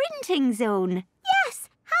about the printing zone? Yes,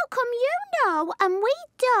 how come you know and we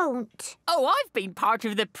don't? Oh, I've been part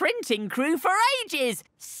of the printing crew for ages.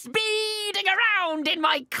 Speeding around in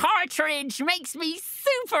my cartridge makes me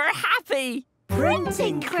super happy.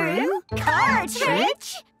 Printing crew?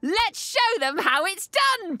 Cartridge? Let's show them how it's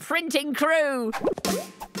done, printing crew.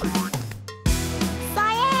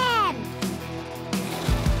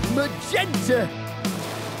 Magenta!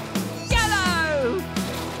 Yellow!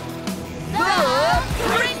 The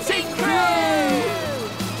Printing Crew!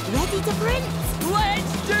 Ready to print?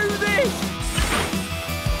 Let's do this!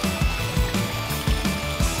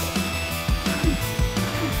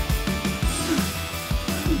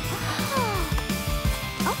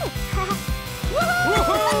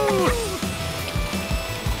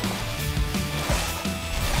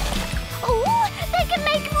 Oh, they can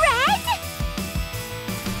make red!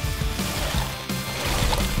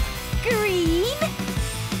 Green.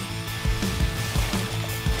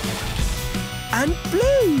 And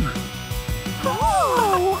blue.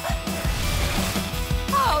 Oh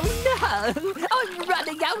no! I'm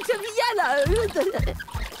running out of yellow!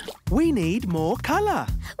 We need more colour.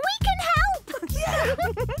 We can help!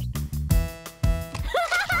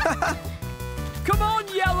 Come on,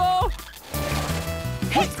 Yellow!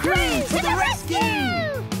 It's green to the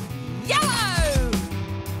rescue! Yellow!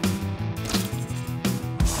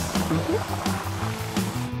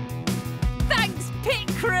 Thanks, Pit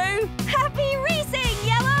Crew! Happy racing,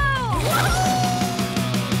 Yellow!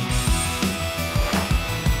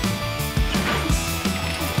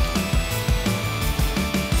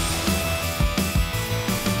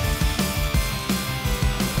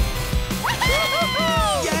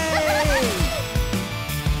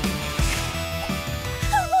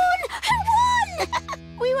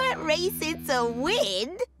 We weren't racing to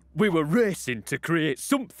win. We were racing to create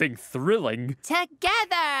something thrilling.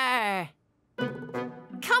 Together!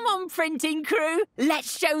 Come on, Printing Crew.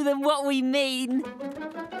 Let's show them what we mean.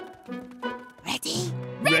 Ready?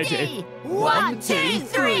 Ready? 1, 2,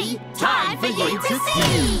 3. Time for you to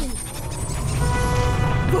see.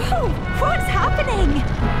 Whoa! What's happening?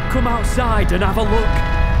 Come outside and have a look.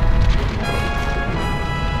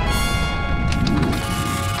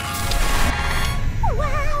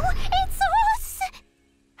 Wow, it's us!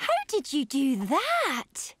 How did you do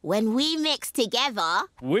that? When we mix together,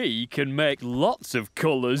 We can make lots of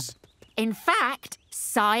colours. In fact,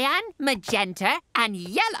 cyan, magenta, and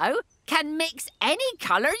yellow can mix any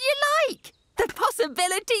colour you like. The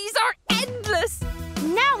possibilities are endless.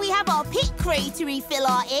 now we have our pit crew to refill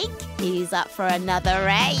our ink. Who's up for another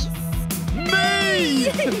race?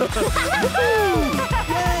 Me!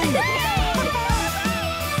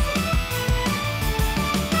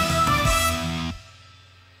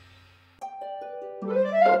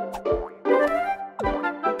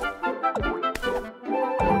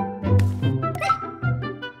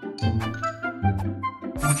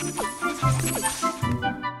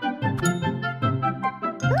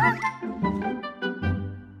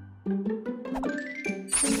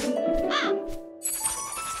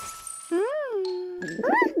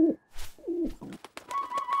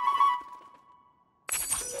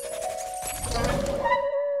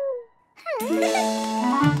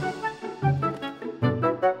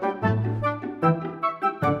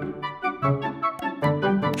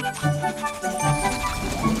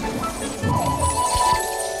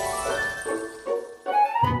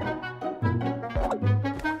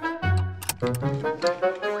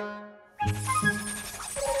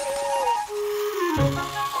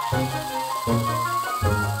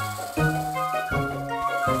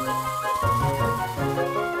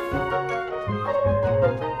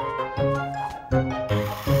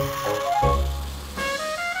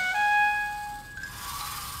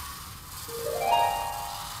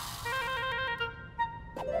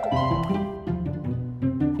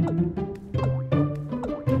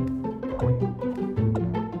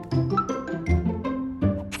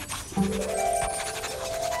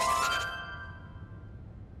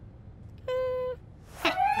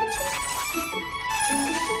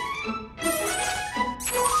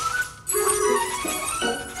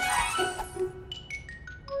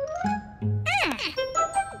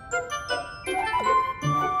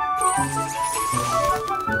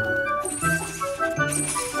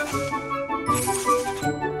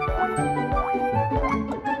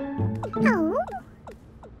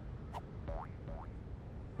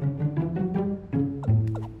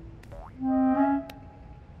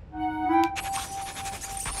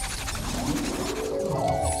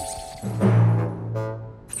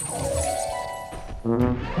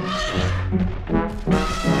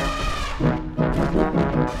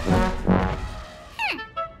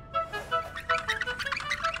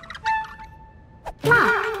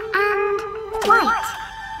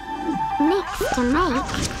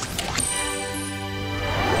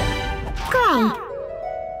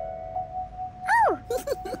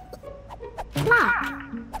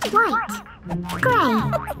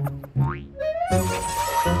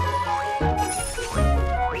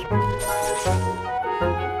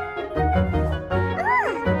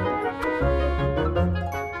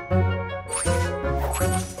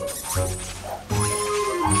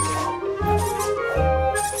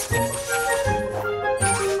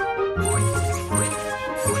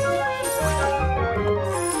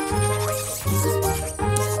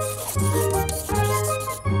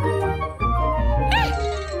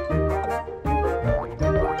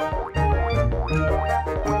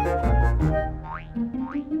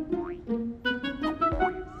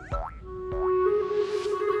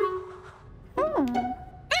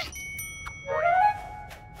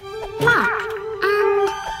 Black and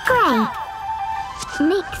grey.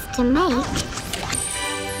 Mix to make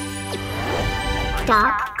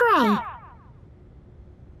dark grey.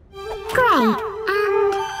 Grey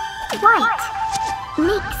and white.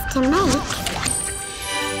 Mix to make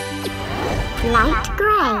light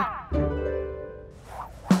grey.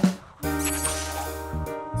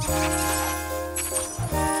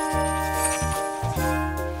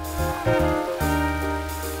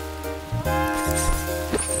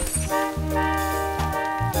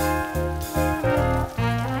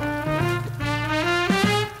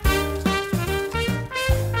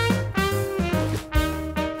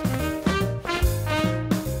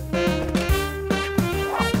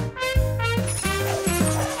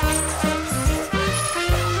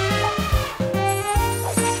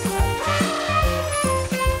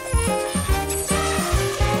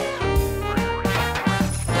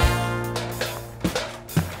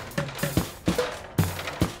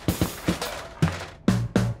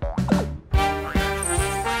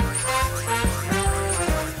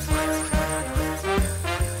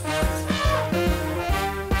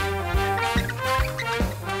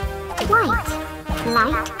 White,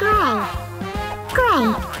 light grey. Grey,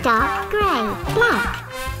 dark grey, black.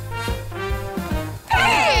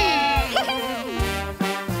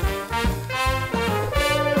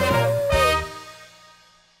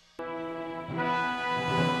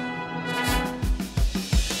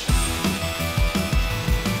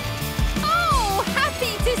 Oh,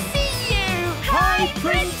 happy to see you! Hi,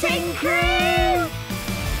 printing crew!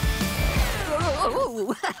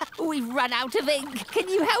 Oh, we've run out of ink. Can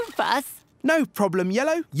you help us? No problem,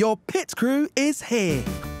 Yellow. Your pit crew is here.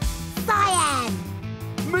 Cyan!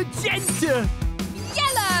 Magenta!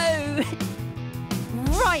 Yellow!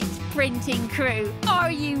 Right, printing crew, are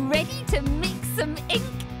you ready to mix some ink?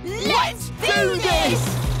 Let's do this!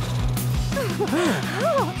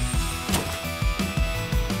 Wow!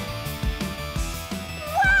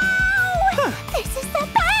 This is the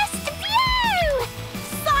best view!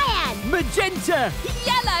 Cyan! Magenta!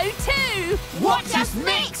 Yellow too! Watch us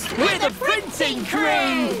mix with the printing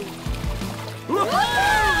crew!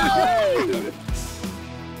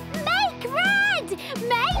 Make red!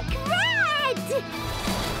 Make red!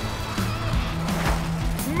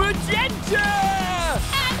 Magenta!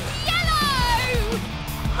 And yellow!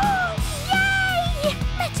 Oh, yay!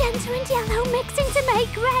 Magenta and yellow mixing to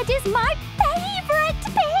make red is my favourite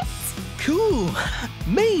bit! Cool.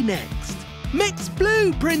 Me next. Mix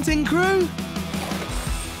blue, printing crew.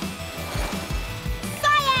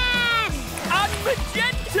 Cyan! And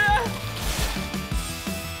magenta!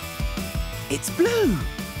 It's blue,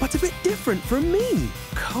 but a bit different from me.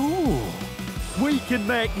 Cool. We can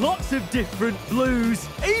make lots of different blues,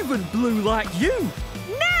 even blue like you.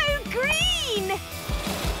 No green!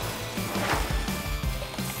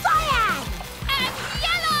 Cyan! And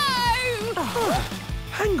yellow!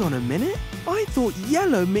 Hang on a minute. I thought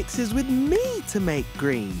yellow mixes with me to make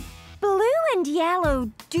green. Blue and yellow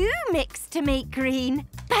do mix to make green,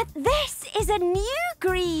 but this is a new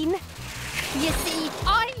green. You see,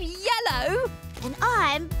 I'm yellow. And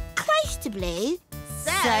I'm close to blue.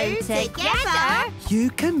 So together, You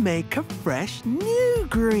can make a fresh new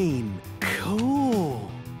green. Cool.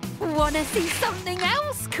 wanna see something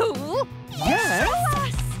else cool? Yes.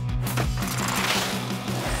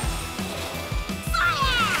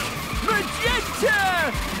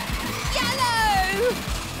 Magenta! Yellow!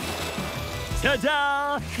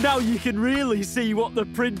 Ta-da! Now you can really see what the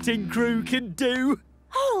printing crew can do.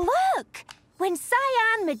 Oh, look! When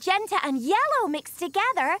cyan, magenta and yellow mix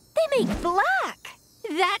together, they make black.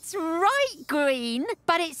 That's right, Green.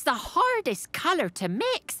 But it's the hardest colour to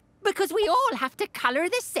mix because we all have to colour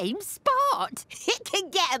the same spot. It can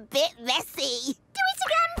get a bit messy. Do it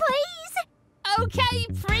again, please! OK,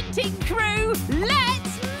 printing crew,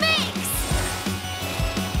 let's mix!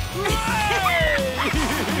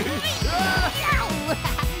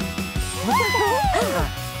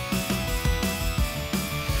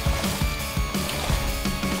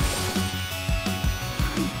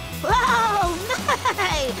 Oh, no!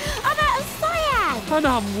 I'm out of cyan! And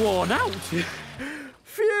I'm worn out.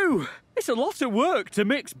 Phew! It's a lot of work to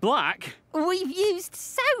mix black. We've used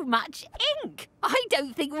so much ink. I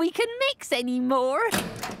don't think we can mix anymore.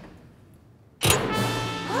 Who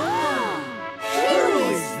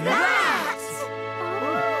is that?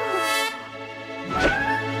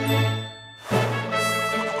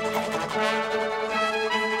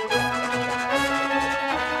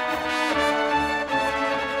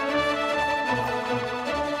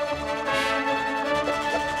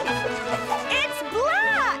 It's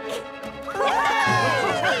Black!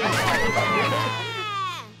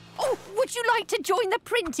 Oh, would you like to join the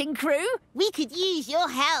printing crew? We could use your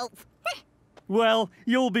help. Well,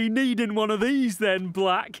 you'll be needing one of these then,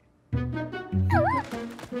 Black.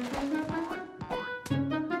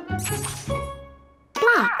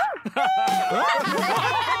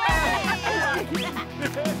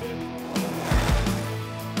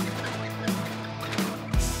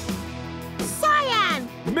 Cyan!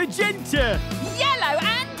 Magenta! Yellow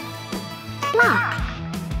and...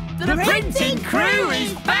 The printing crew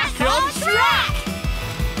is back on track!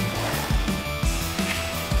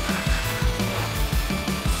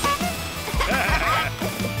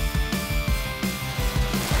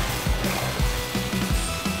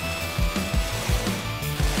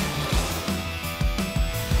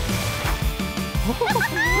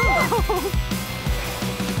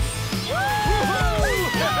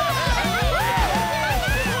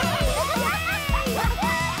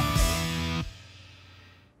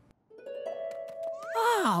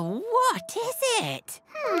 Oh, what is it?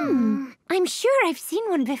 I'm sure I've seen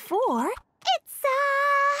one before. It's,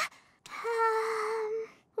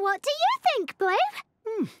 what do you think,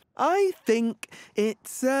 Blue? I think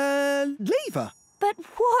it's a lever. But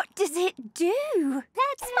what does it do?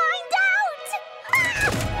 Let's find out!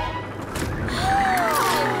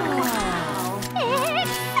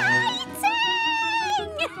 Exciting!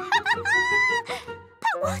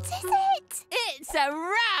 But what is it? It's a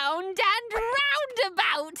round and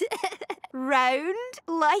roundabout. Round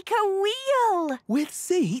like a wheel. With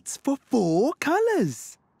seats for 4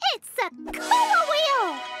 colours. It's a colour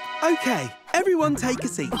wheel! OK, everyone take a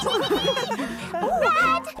seat.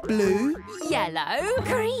 Red! Blue. Yellow.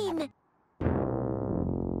 Green.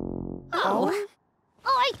 Oh.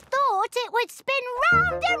 I thought it would spin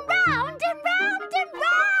round and round and round and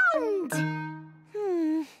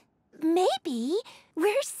round! Maybe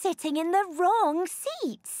we're sitting in the wrong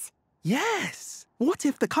seats. Yes. What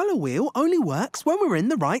if the colour wheel only works when we're in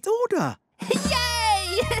the right order?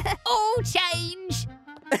 Yay! All change.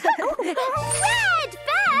 Red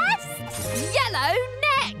first! Yellow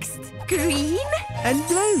next. Green. And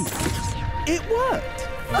blue. It worked.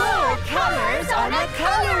 4 colours on a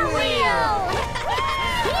colour wheel!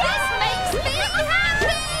 This makes me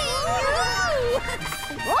happy!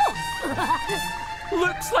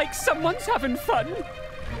 Looks like someone's having fun.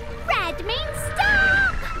 Red means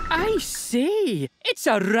stop! I see. It's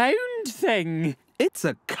a round thing. It's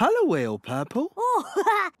a colour wheel, Purple. Oh,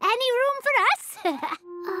 any room for us?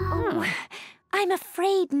 I'm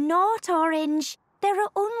afraid not, Orange. There are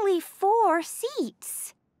only 4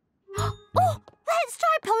 seats. Oh, let's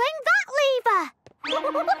try pulling that lever.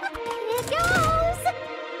 Here goes.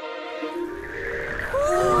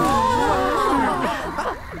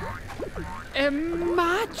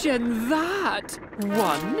 Imagine that.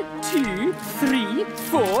 1, 2, 3,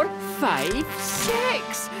 4, 5,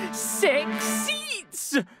 6. 6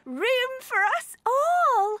 seats. Room for us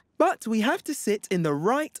all. But we have to sit in the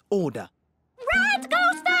right order. Red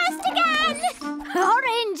goes first again.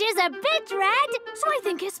 Orange is a bit red, so I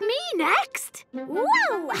think it's me next.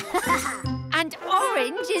 Whoa! And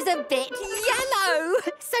orange is a bit yellow.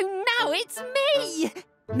 So now it's me.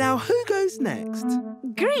 Now, who goes next?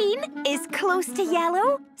 Green is close to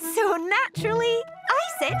yellow, so naturally I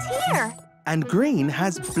sit here. And green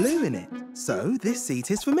has blue in it, so this seat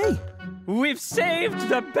is for me. We've saved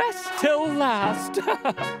the best till last.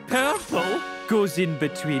 Purple goes in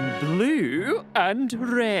between blue and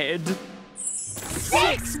red.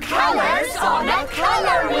 6 colours on a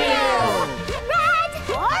colour wheel. Red,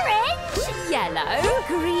 orange, Yellow.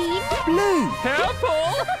 green, Blue.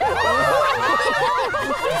 Purple!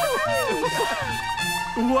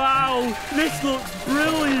 Wow, this looks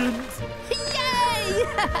brilliant. Yay!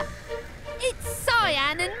 It's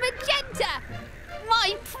cyan and magenta.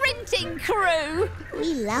 My printing crew.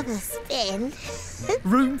 We love a spin.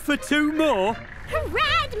 Room for 2 more?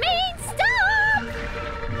 red means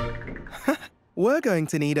stop. We're going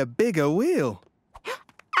to need a bigger wheel.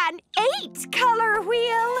 An 8-colour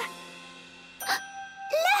wheel.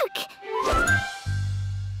 Look!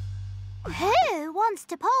 Who wants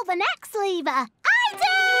to pull the next lever? I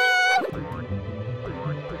do!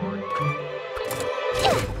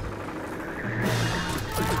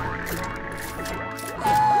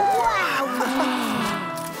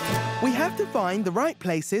 We have to find the right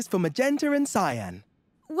places for magenta and cyan.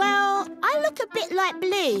 Well, I look a bit like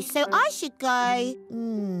blue, so I should go...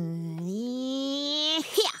 here.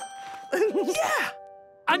 Yeah!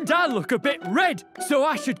 And I look a bit red, so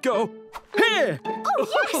I should go here. Oh,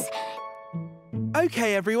 yes!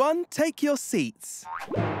 OK, everyone, take your seats.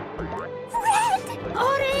 Red!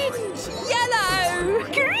 Orange! Yellow!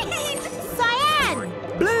 Green! Cyan!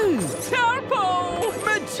 Blue! Purple!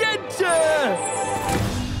 Magenta!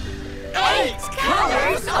 8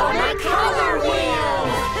 colours on a colour wheel!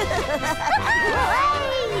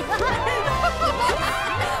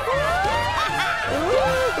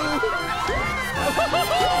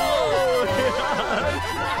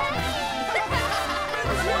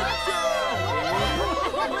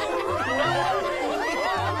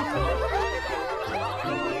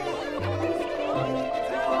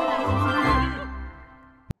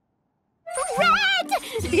 Red!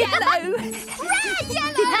 Yellow! Red!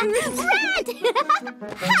 Yellow! Red!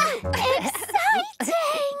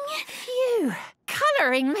 Exciting! Phew,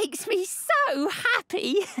 colouring makes me so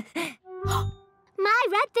happy. My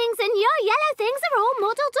red things and your yellow things are all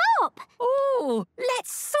muddled up. Oh,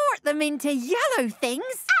 let's sort them into yellow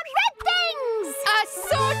things. And red things! A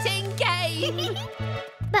sorting game!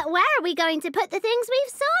 But where are we going to put the things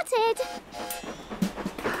we've sorted?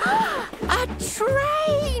 A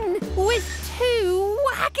train with 2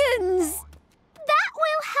 wagons! That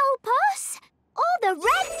will help us. All the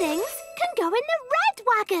red things can go in the red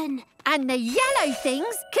wagon. And the yellow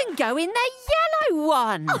things can go in the yellow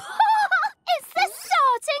one. It's the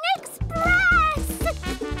Sorting Express!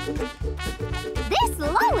 This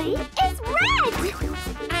lolly is red!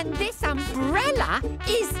 And this umbrella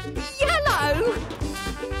is yellow.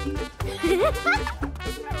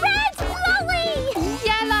 Red lolly!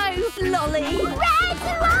 Yellow lolly. Red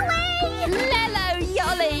lolly! Lello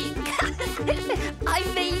yolly. I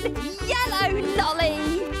mean yellow lolly.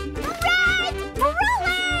 Red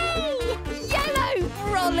brolly! Yellow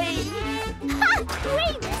brolly. Ha! We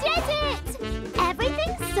did it!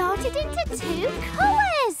 Everything's sorted into 2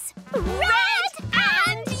 colours. Red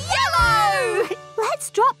and yellow! Let's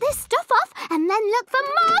drop this stuff off and then look for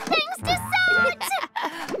more things to sort!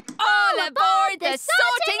 All aboard the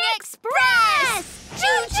Sorting Express!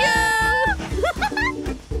 Choo-choo!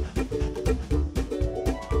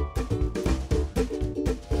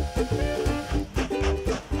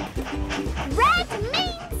 Red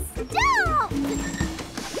means stop!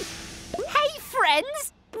 Hey,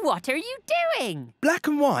 friends! What are you doing? Black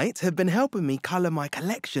and white have been helping me colour my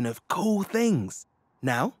collection of cool things.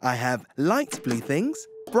 Now I have light blue things,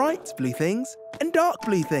 bright blue things, and dark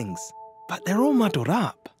blue things. But they're all muddled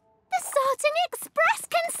up. The Sorting Express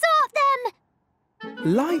can sort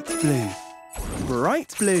them! Light blue,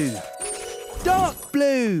 bright blue, dark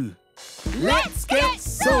blue. Let's get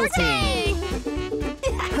sorting!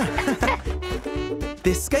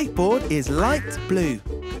 This skateboard is light blue.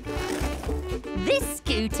 This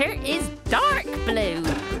scooter is dark blue.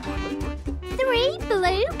 3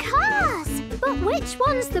 blue cars. But which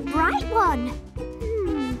one's the bright one?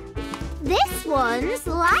 This one's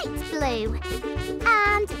light blue.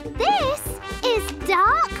 And this is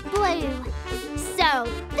dark blue. So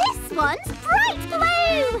this one's bright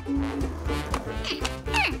blue.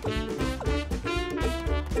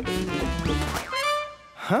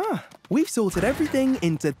 Huh. We've sorted everything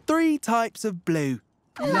into 3 types of blue.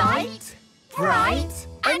 Light, bright,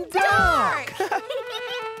 and dark.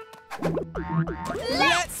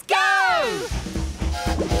 Let's go!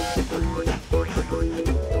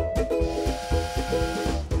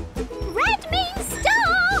 Red means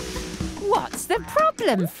stop! What's the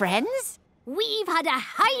problem, friends? We've had a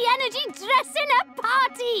high-energy dress-in-up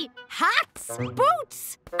party. Hats,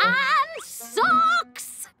 boots, and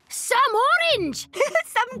socks. Some orange.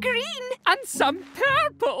 Some green. And some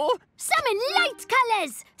purple. Some in light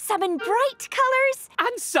colours. Some in bright colours.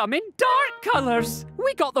 And some in dark colours.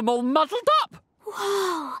 We got them all muddled up.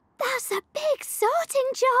 Whoa, that's a big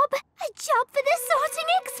sorting job. A job for the Sorting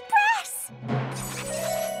Express.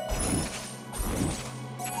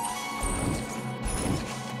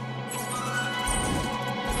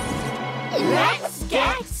 Let's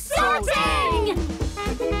get sorting!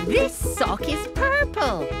 This sock is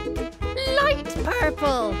purple. Light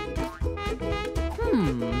purple.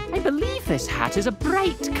 I believe this hat is a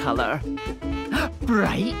bright colour.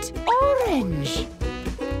 Bright orange.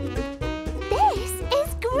 This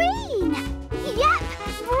is green. Yep,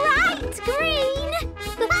 bright green.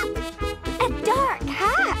 A dark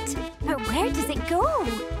hat. But where does it go?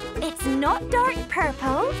 It's not dark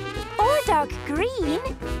purple or dark green.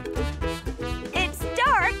 It's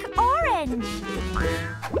dark orange.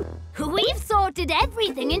 We've sorted pasted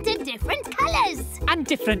everything into different colours. And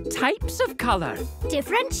different types of colour.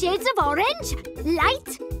 Different shades of orange,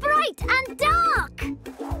 light, bright and dark.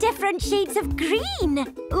 Different shades of green.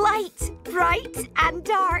 Light, bright and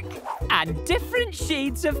dark. And different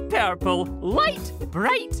shades of purple. Light,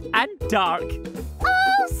 bright and dark.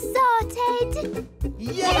 All sorted.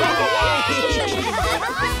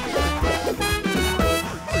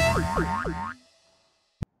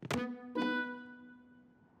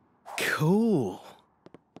 Cool.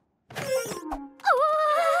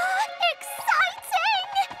 Oh, exciting!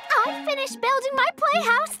 I finished building my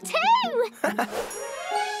playhouse too!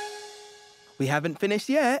 We haven't finished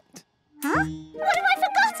yet. Huh? What have I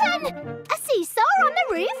forgotten? A seesaw on the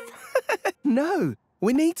roof? No,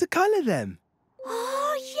 we need to colour them.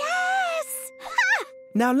 Oh, yes! Ha!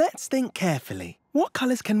 Now let's think carefully. What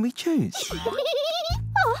colours can we choose?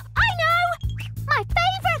 Oh, I know! My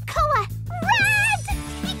favourite colour! Red!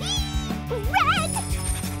 Red!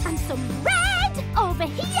 And some red over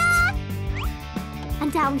here!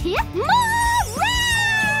 And down here, more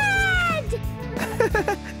red!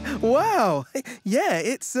 Wow! Yeah,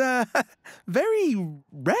 it's, very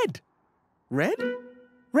red. Red?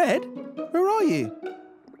 Red? Where are you?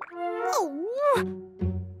 Oh!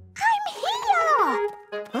 I'm here!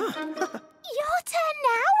 Your turn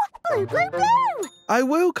now! Blue, blue, blue! I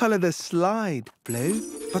will colour the slide blue,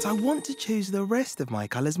 but I want to choose the rest of my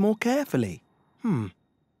colours more carefully.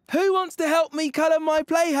 Who wants to help me colour my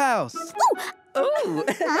playhouse? Ooh!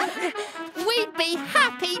 We'd be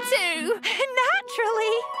happy to!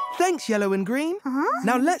 Naturally. Thanks, yellow and green.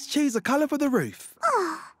 Now let's choose a colour for the roof.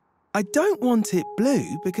 I don't want it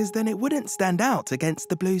blue because then it wouldn't stand out against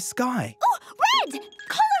the blue sky. Oh, red!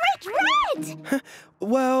 Colour it red!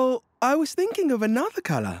 Well, I was thinking of another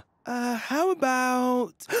colour. How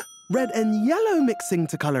about red and yellow mixing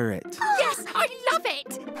to colour it? Yes, I love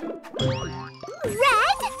it!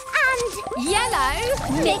 Red and Yellow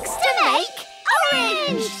mixed to make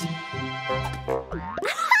orange!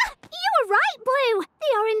 You were right, Blue.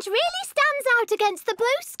 The orange really stands out against the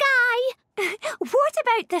blue sky. What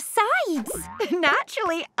about the sides?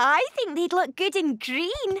 Naturally, I think they'd look good in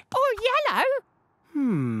green. or yellow.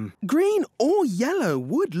 Green or yellow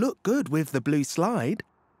would look good with the blue slide.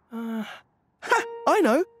 I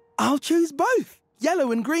know. I'll choose both.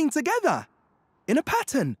 Yellow and green together. In a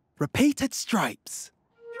pattern. Repeated stripes.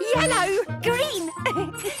 Yellow! Green.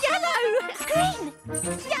 Yellow! Green.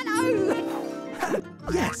 Yellow!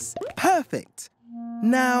 Yes, perfect.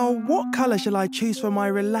 Now, what colour shall I choose for my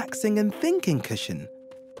relaxing and thinking cushion?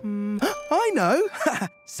 I know.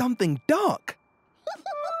 Something dark.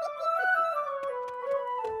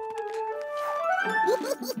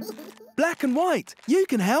 Black and white, you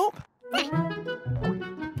can help.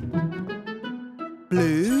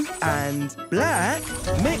 Blue and black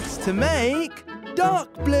mixed to make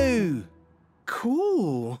dark blue.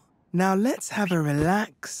 Cool. Now let's have a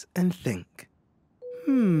relax and think.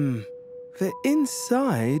 The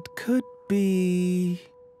inside could be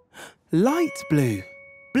light blue.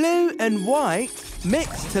 Blue and white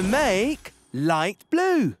mixed to make light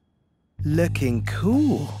blue. Looking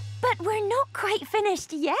cool. But we're not quite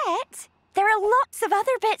finished yet. There are lots of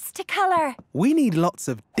other bits to colour. We need lots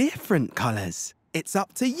of different colours. It's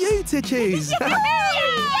up to you to choose.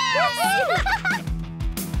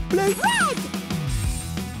 Blue. Red!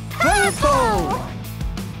 Purple.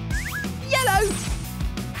 Yellow!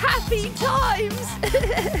 Happy times!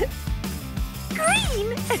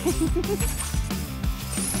 Green.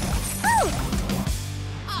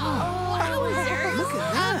 Wowzers! Look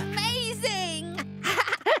at that. Amazing!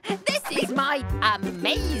 This is my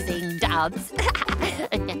amazing dance.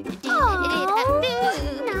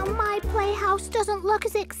 Now my playhouse doesn't look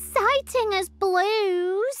as exciting as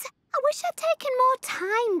Blue's. I wish I'd taken more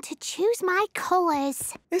time to choose my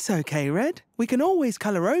colours. It's okay, Red. We can always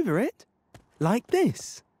colour over it. Like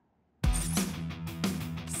this.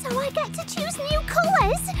 So I get to choose new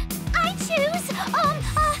colours? I choose,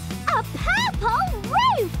 a purple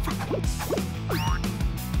roof!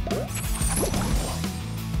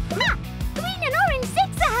 Green and orange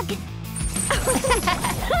zigzag!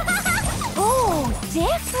 Oh,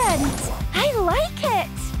 different. I like it.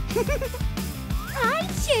 I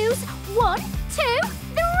choose 1, 2,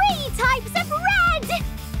 3 types of red!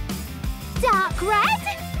 Dark red,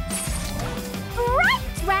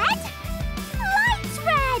 bright red, light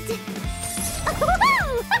red!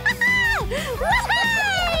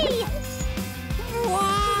 Whee!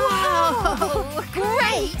 Wow!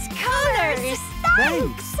 Great colours!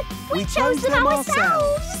 Thanks. We chose them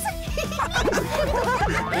ourselves!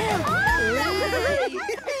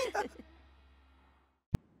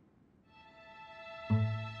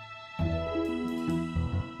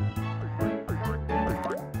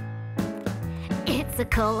 It's a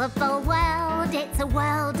colourful world, it's a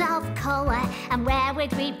world of colour. And where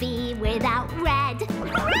would we be without red?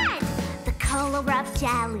 Red! The colour of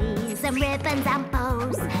jellies and ribbons and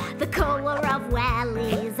bows. The colour of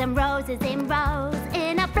wellies and roses in rows.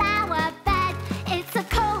 In a flower bed, it's a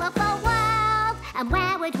colourful world. And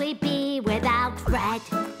where would we be without red?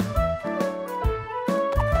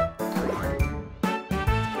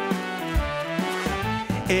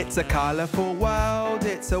 It's a colourful world,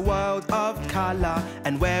 it's a world of colour.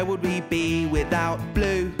 And where would we be without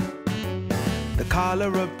blue? The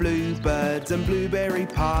colour of bluebirds and blueberry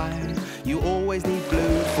pie. You always need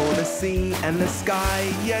blue for the sea and the sky.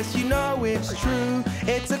 Yes, you know it's true.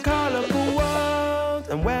 It's a colourful world.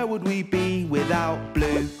 And where would we be without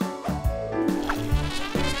blue?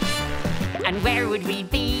 And where would we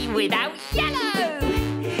be without yellow?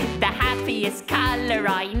 The happiest colour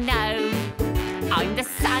I know. I'm the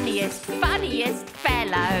sunniest, funniest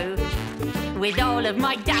fellow, with all of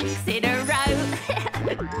my ducks in a row.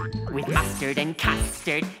 With mustard and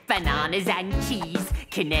custard, bananas and cheese,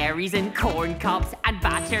 canaries and corn cobs and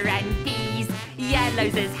butter and peas.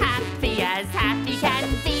 Yellow's as happy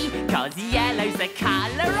can be, 'cause yellow's the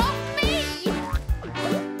colour of me.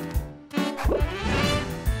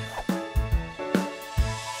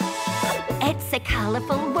 It's a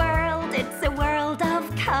colourful world, it's a world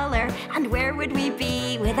of colour. And where would we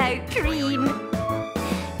be without green?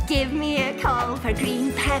 Give me a call for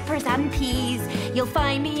green peppers and peas. You'll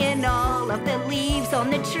find me in all of the leaves on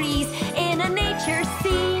the trees. In a nature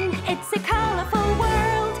scene, it's a colourful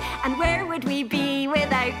world. And where would we be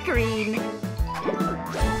without green?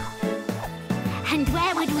 And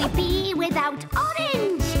where would we be without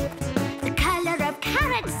orange? The colour of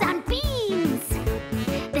carrots and beans.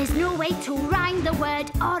 There's no way to rhyme the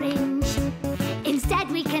word orange.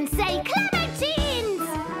 Instead we can say clementines.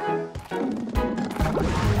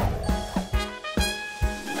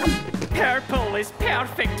 Purple is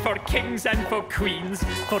perfect for kings and for queens,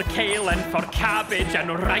 for kale and for cabbage and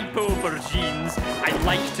ripe aubergines. I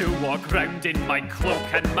like to walk round in my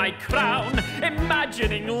cloak and my crown,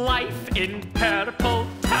 imagining life in Purple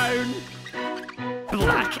Town.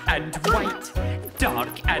 Black and white,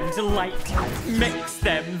 dark and light, mix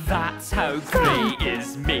them, that's how grey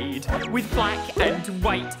is made. With black and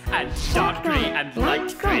white and dark grey and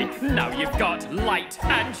light grey, now you've got light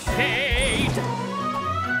and shade.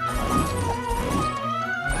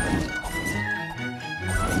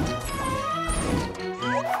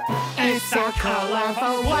 It's a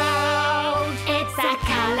colourful world. It's a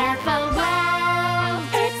colourful world.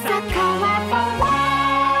 It's a colourful world.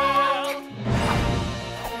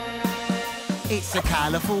 It's a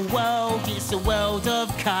colourful world, it's a world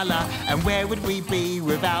of colour. And where would we be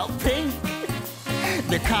without pink?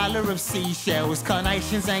 The colour of seashells,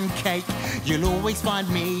 carnations and cake. You'll always find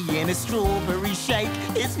me in a strawberry shake.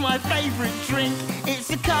 It's my favourite drink. It's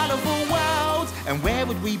a colourful world. And where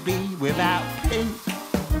would we be without pink?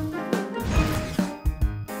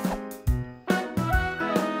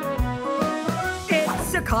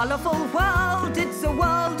 It's a colourful world, it's a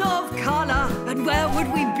world of colour. And where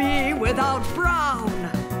would we be without brown?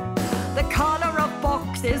 The colour of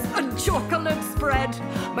boxes and chocolate spread,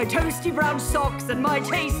 my toasty brown socks and my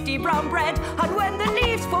tasty brown bread. And when the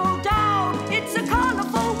leaves fall down, it's a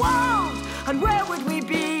colourful world. And where would we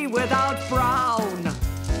be without brown?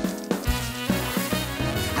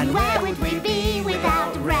 And where would we be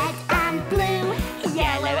without red and blue?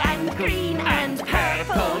 Yellow and green and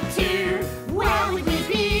purple too. Where would we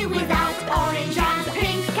be without orange and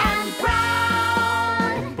pink and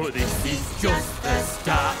brown? But this is just the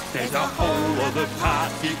start, there's a whole other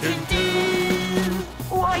part you can do.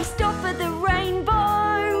 Why stop at the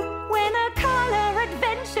rainbow when a colour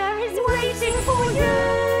adventure is waiting for you?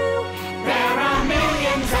 There are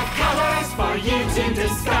millions of colours for you to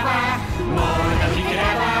discover. More